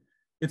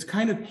 It's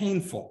kind of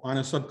painful on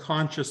a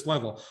subconscious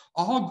level.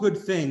 All good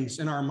things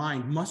in our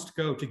mind must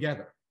go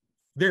together.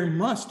 There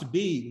must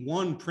be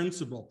one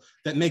principle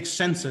that makes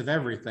sense of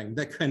everything,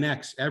 that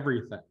connects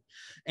everything.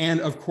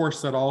 And of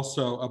course, that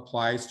also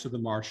applies to the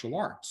martial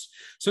arts.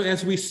 So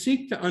as we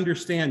seek to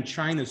understand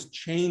China's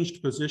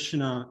changed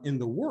position in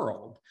the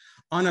world,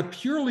 on a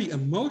purely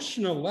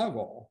emotional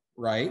level,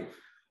 right,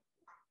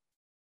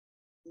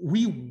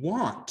 we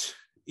want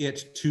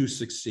it to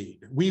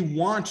succeed. We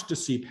want to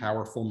see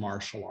powerful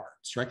martial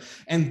arts, right?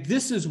 And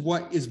this is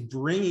what is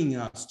bringing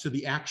us to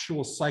the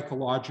actual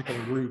psychological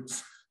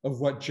roots of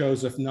what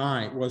Joseph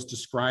Nye was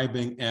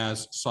describing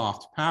as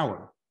soft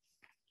power,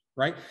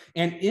 right?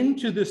 And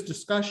into this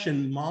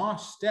discussion, Ma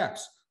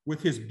steps with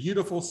his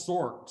beautiful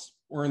swords,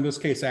 or in this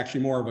case,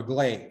 actually more of a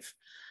glaive,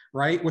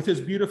 right? With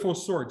his beautiful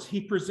swords, he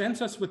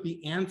presents us with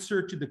the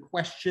answer to the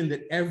question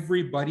that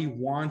everybody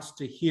wants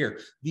to hear,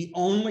 the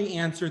only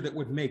answer that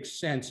would make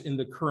sense in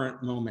the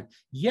current moment.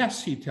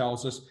 Yes, he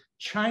tells us,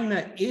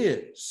 China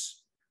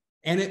is,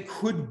 and it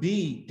could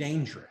be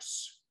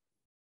dangerous.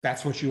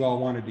 That's what you all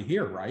wanted to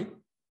hear, right?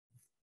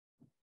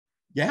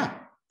 Yeah,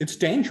 it's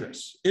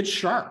dangerous. It's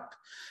sharp.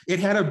 It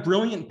had a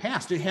brilliant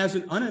past. It has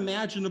an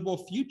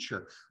unimaginable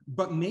future,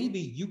 but maybe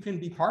you can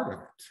be part of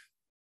it,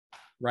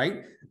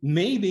 right?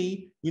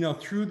 Maybe,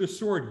 through the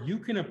sword, you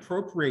can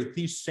appropriate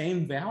these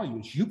same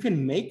values. You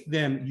can make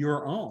them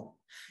your own.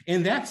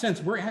 In that sense,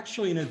 we're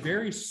actually in a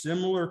very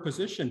similar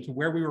position to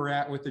where we were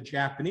at with the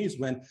Japanese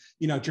when,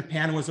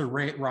 Japan was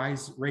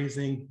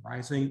rising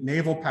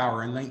naval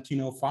power in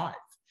 1905.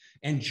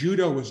 And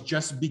judo was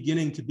just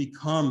beginning to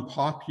become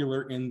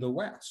popular in the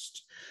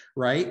West,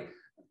 right?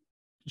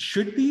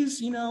 Should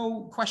these,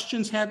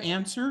 questions have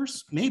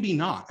answers? Maybe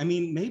not. I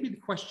mean, maybe the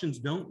questions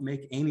don't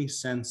make any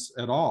sense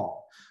at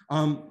all.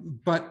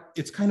 But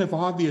it's kind of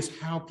obvious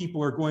how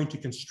people are going to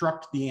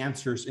construct the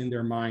answers in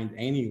their mind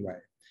anyway.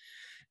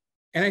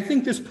 And I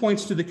think this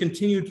points to the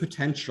continued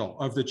potential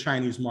of the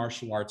Chinese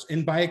martial arts,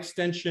 and by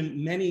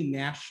extension, many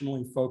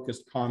nationally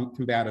focused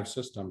combative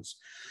systems.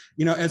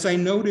 You know, as I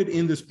noted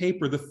in this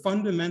paper, the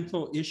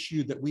fundamental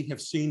issue that we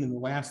have seen in the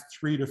last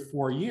 3 to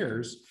 4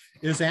 years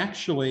is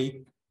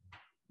actually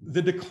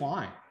the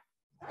decline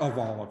of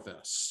all of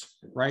this,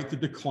 right? The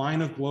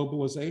decline of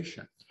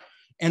globalization.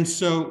 And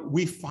so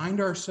we find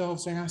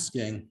ourselves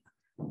asking,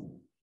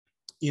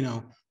 you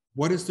know,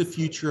 what is the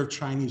future of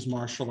Chinese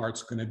martial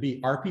arts going to be?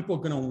 Are people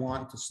going to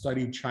want to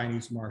study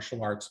Chinese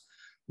martial arts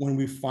when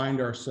we find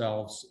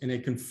ourselves in a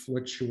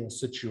conflictual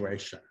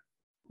situation,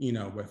 you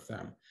know, with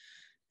them?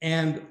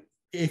 And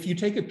if you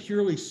take a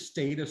purely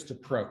statist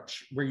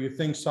approach, where you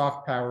think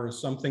soft power is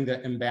something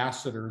that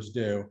ambassadors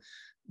do,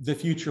 the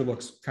future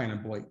looks kind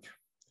of bleak.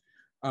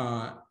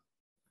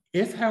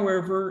 If,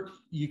 however,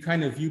 you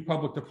kind of view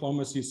public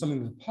diplomacy as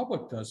something the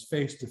public does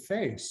face to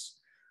face,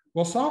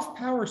 well, soft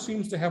power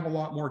seems to have a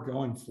lot more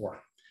going for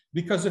it.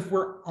 Because if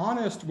we're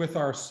honest with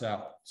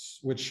ourselves,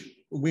 which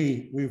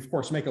we of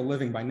course make a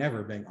living by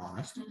never being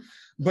honest,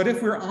 but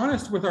if we're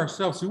honest with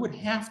ourselves, we would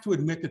have to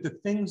admit that the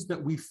things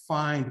that we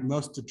find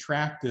most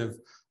attractive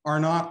are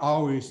not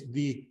always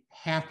the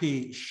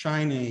happy,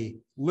 shiny,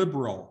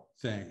 liberal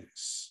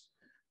things,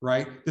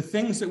 right? The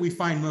things that we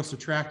find most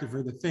attractive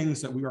are the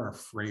things that we are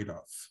afraid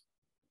of.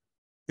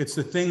 It's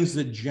the things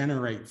that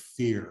generate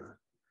fear,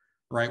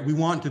 right? We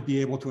want to be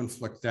able to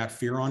inflict that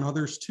fear on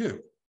others too,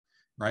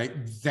 right?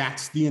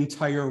 That's the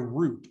entire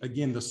root,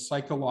 again, the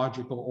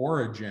psychological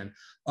origin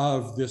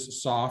of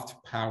this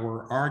soft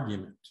power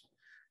argument,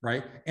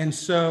 right? And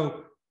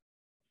so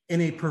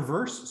in a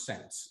perverse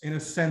sense, in a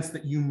sense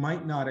that you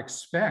might not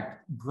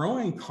expect,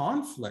 growing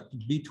conflict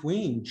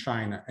between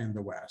China and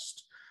the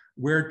West,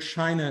 where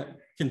China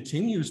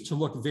continues to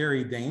look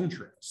very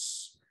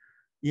dangerous,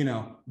 you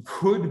know,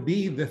 could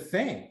be the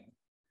thing,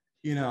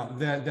 you know,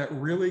 that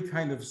really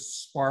kind of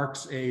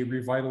sparks a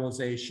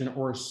revitalization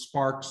or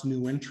sparks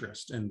new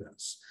interest in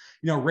this.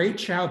 You know, Ray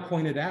Chow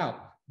pointed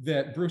out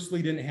that Bruce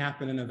Lee didn't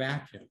happen in a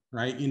vacuum,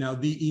 right? You know,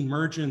 the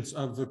emergence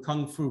of the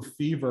Kung Fu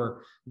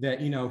fever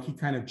that, you know, he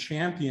kind of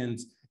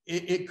champions,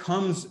 it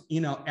comes,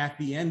 you know, at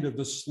the end of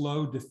the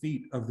slow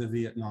defeat of the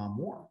Vietnam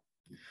War.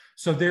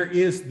 So there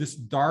is this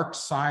dark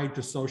side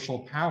to social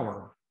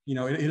power. You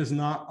know, it is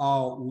not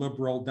all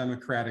liberal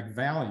democratic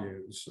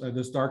values,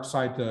 this dark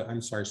side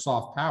to,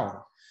 soft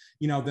power,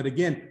 you know, that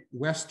again,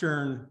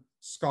 Western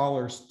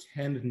scholars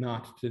tend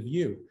not to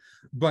view.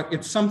 But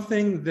it's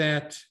something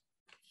that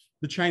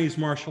the Chinese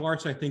martial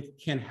arts, I think,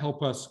 can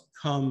help us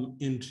come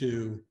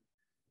into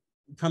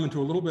a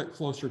little bit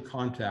closer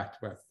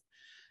contact with.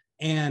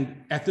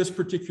 And at this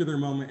particular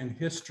moment in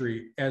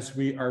history, as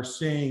we are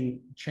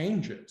seeing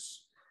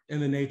changes in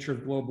the nature of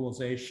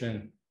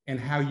globalization and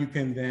how you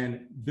can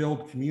then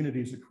build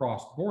communities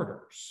across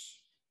borders,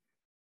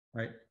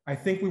 right? I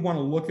think we want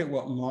to look at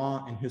what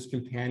Ma and his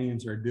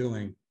companions are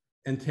doing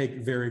and take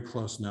very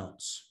close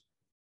notes.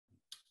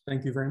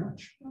 Thank you very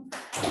much.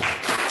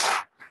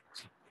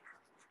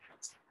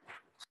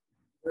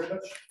 Very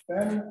much,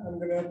 Ben. I'm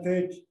going to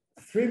take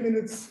 3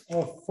 minutes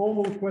of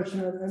formal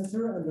question and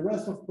answer, and the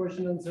rest of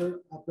question and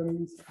answer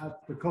happens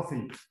at the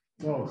coffee.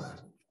 So,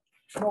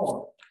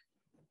 Sean,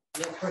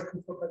 you have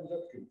questions for Ben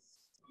Judkins?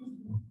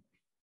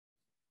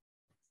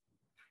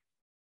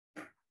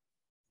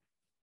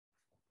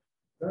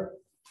 Sir?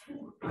 A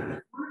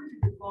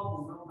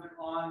little bit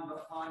on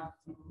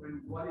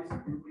what is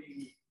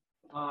doing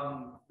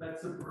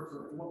that's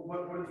subversive. What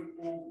are the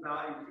old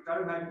values? I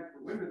would imagine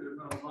for women, there's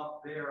not a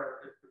lot there.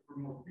 For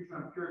more people,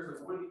 I'm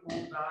curious, what are the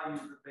old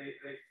values that they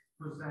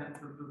present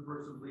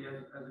subversively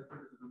as a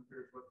criticism?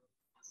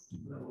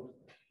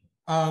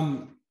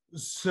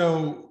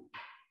 So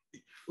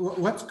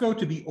let's go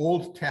to the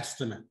Old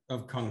Testament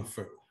of Kung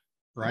Fu,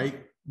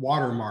 right?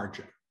 Water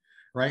margin,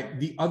 right?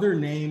 The other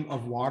name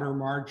of water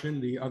margin,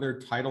 the other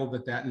title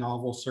that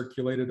novel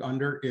circulated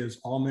under is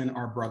All Men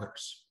Are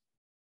Brothers,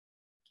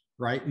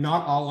 right?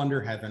 Not all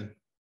under heaven,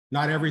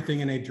 not everything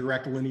in a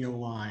direct lineal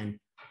line.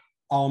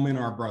 All men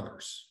are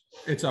brothers.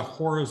 It's a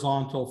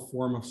horizontal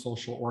form of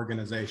social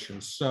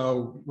organization.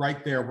 So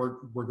right there,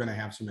 we're going to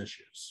have some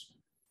issues.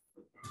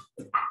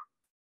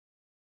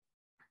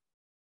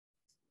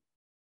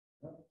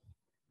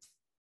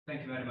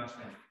 Thank you very much,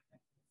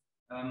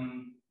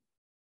 Ben.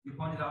 You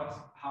pointed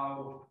out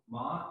how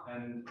Ma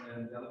and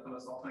the other fellow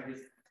software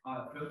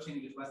are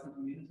approaching this Western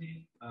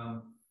community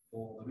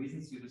for the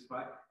reasons you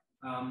described.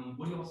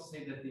 Would you also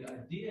say that the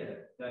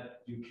idea that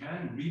you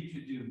can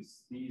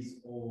reproduce these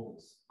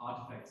old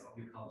artifacts of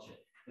your culture,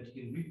 that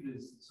you can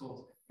reproduce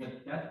sorts,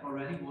 that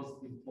already was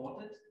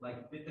imported?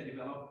 Like, did they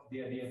develop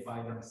the idea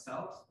by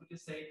themselves, would you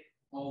say?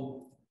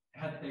 Or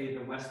had they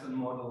the Western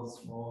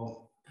models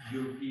for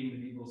European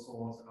medieval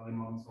swords, early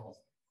modern swords,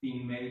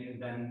 being made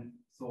and then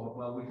thought,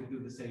 well, we could do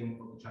the same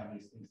for the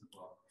Chinese things as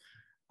well?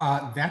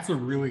 That's a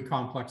really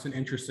complex and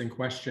interesting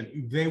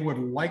question. They would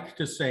like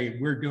to say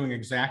we're doing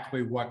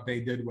exactly what they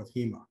did with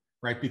HEMA,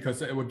 right?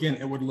 Because again,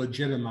 it would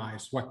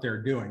legitimize what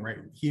they're doing, right?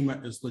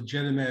 HEMA is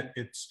legitimate.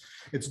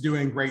 It's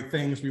doing great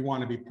things. We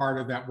want to be part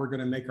of that. We're going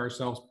to make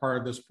ourselves part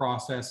of this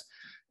process.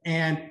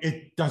 And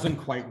it doesn't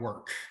quite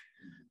work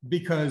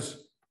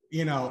because,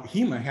 you know,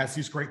 HEMA has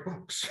these great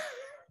books.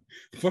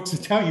 Books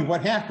that tell you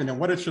what happened and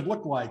what it should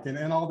look like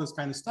and all this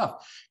kind of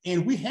stuff.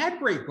 And we had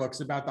great books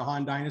about the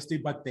Han Dynasty,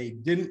 but they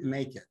didn't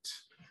make it,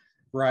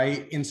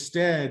 right?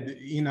 Instead,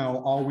 you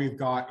know, all we've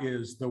got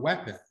is the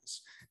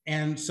weapons.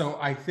 And so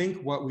I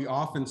think what we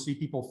often see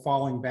people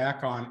falling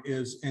back on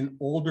is an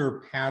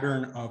older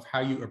pattern of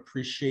how you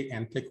appreciate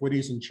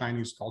antiquities in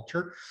Chinese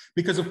culture,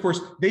 because of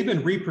course, they've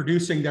been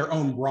reproducing their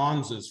own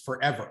bronzes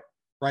forever.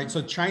 Right,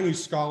 so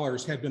Chinese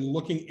scholars have been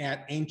looking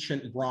at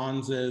ancient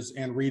bronzes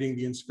and reading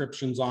the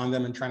inscriptions on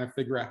them and trying to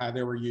figure out how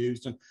they were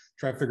used and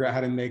try to figure out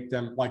how to make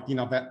them, like, you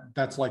know,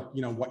 that's like,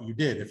 you know, what you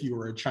did if you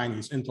were a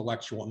Chinese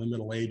intellectual in the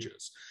Middle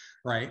Ages,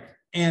 right?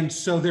 And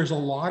so there's a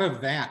lot of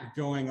that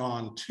going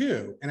on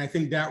too. And I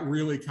think that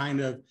really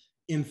kind of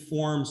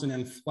informs and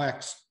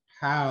inflects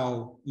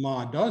how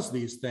Ma does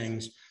these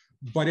things.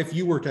 But if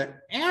you were to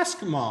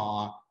ask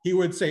Ma, he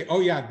would say,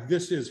 oh yeah,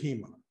 this is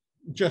HEMA,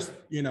 just,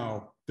 you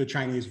know, the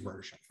Chinese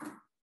version.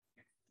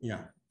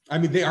 Yeah, I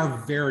mean, they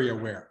are very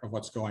aware of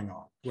what's going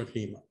on with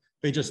HEMA.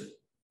 They just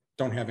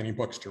don't have any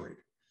books to read.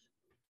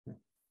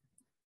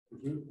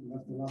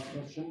 That's the last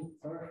question,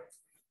 sorry.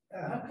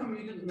 How come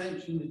you didn't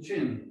mention the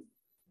chin?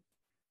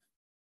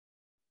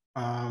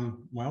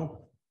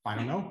 Well, I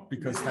don't know,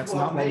 because This that's is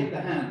not what made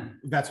the hand.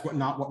 That's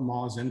not what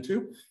Ma's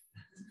into.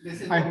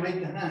 This is what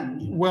made the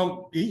hand.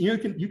 Well, you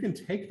can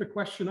take the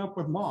question up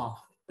with Ma.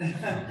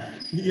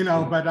 You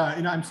know, but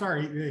you know, I'm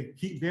sorry,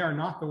 they are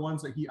not the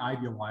ones that he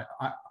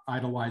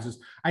idolizes.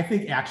 I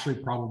think actually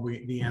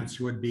probably the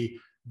answer would be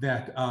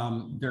that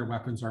their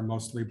weapons are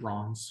mostly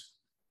bronze,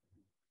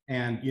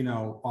 and you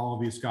know, all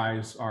of these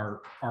guys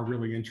are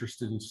really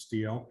interested in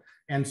steel,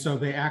 and so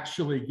they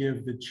actually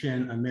give the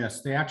Qin a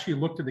miss. They actually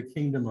look to the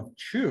kingdom of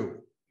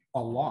Chu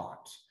a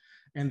lot,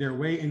 and they're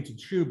way into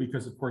Chu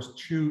because of course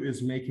Chu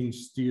is making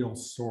steel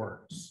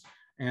swords,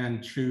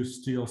 and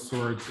Chu's steel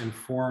swords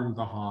inform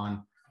the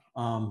Han.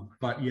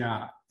 But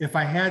yeah, if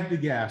I had to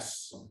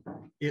guess,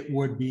 it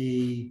would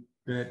be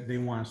that they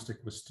want to stick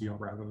with steel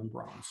rather than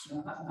bronze.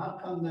 How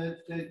come the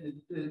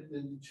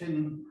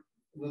Qin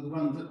were the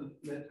ones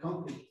that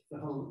conquered the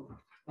whole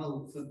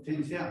of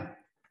Xinjiang?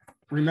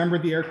 Remember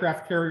the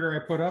aircraft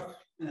carrier I put up?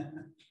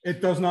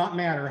 It does not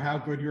matter how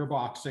good your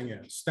boxing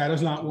is. That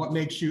is not what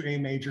makes you a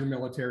major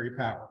military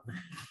power.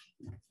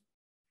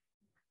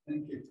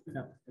 Thank you.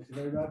 Yeah. Thank you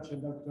very much.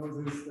 And that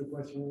closes the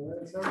question and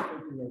answer.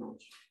 Thank you very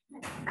much.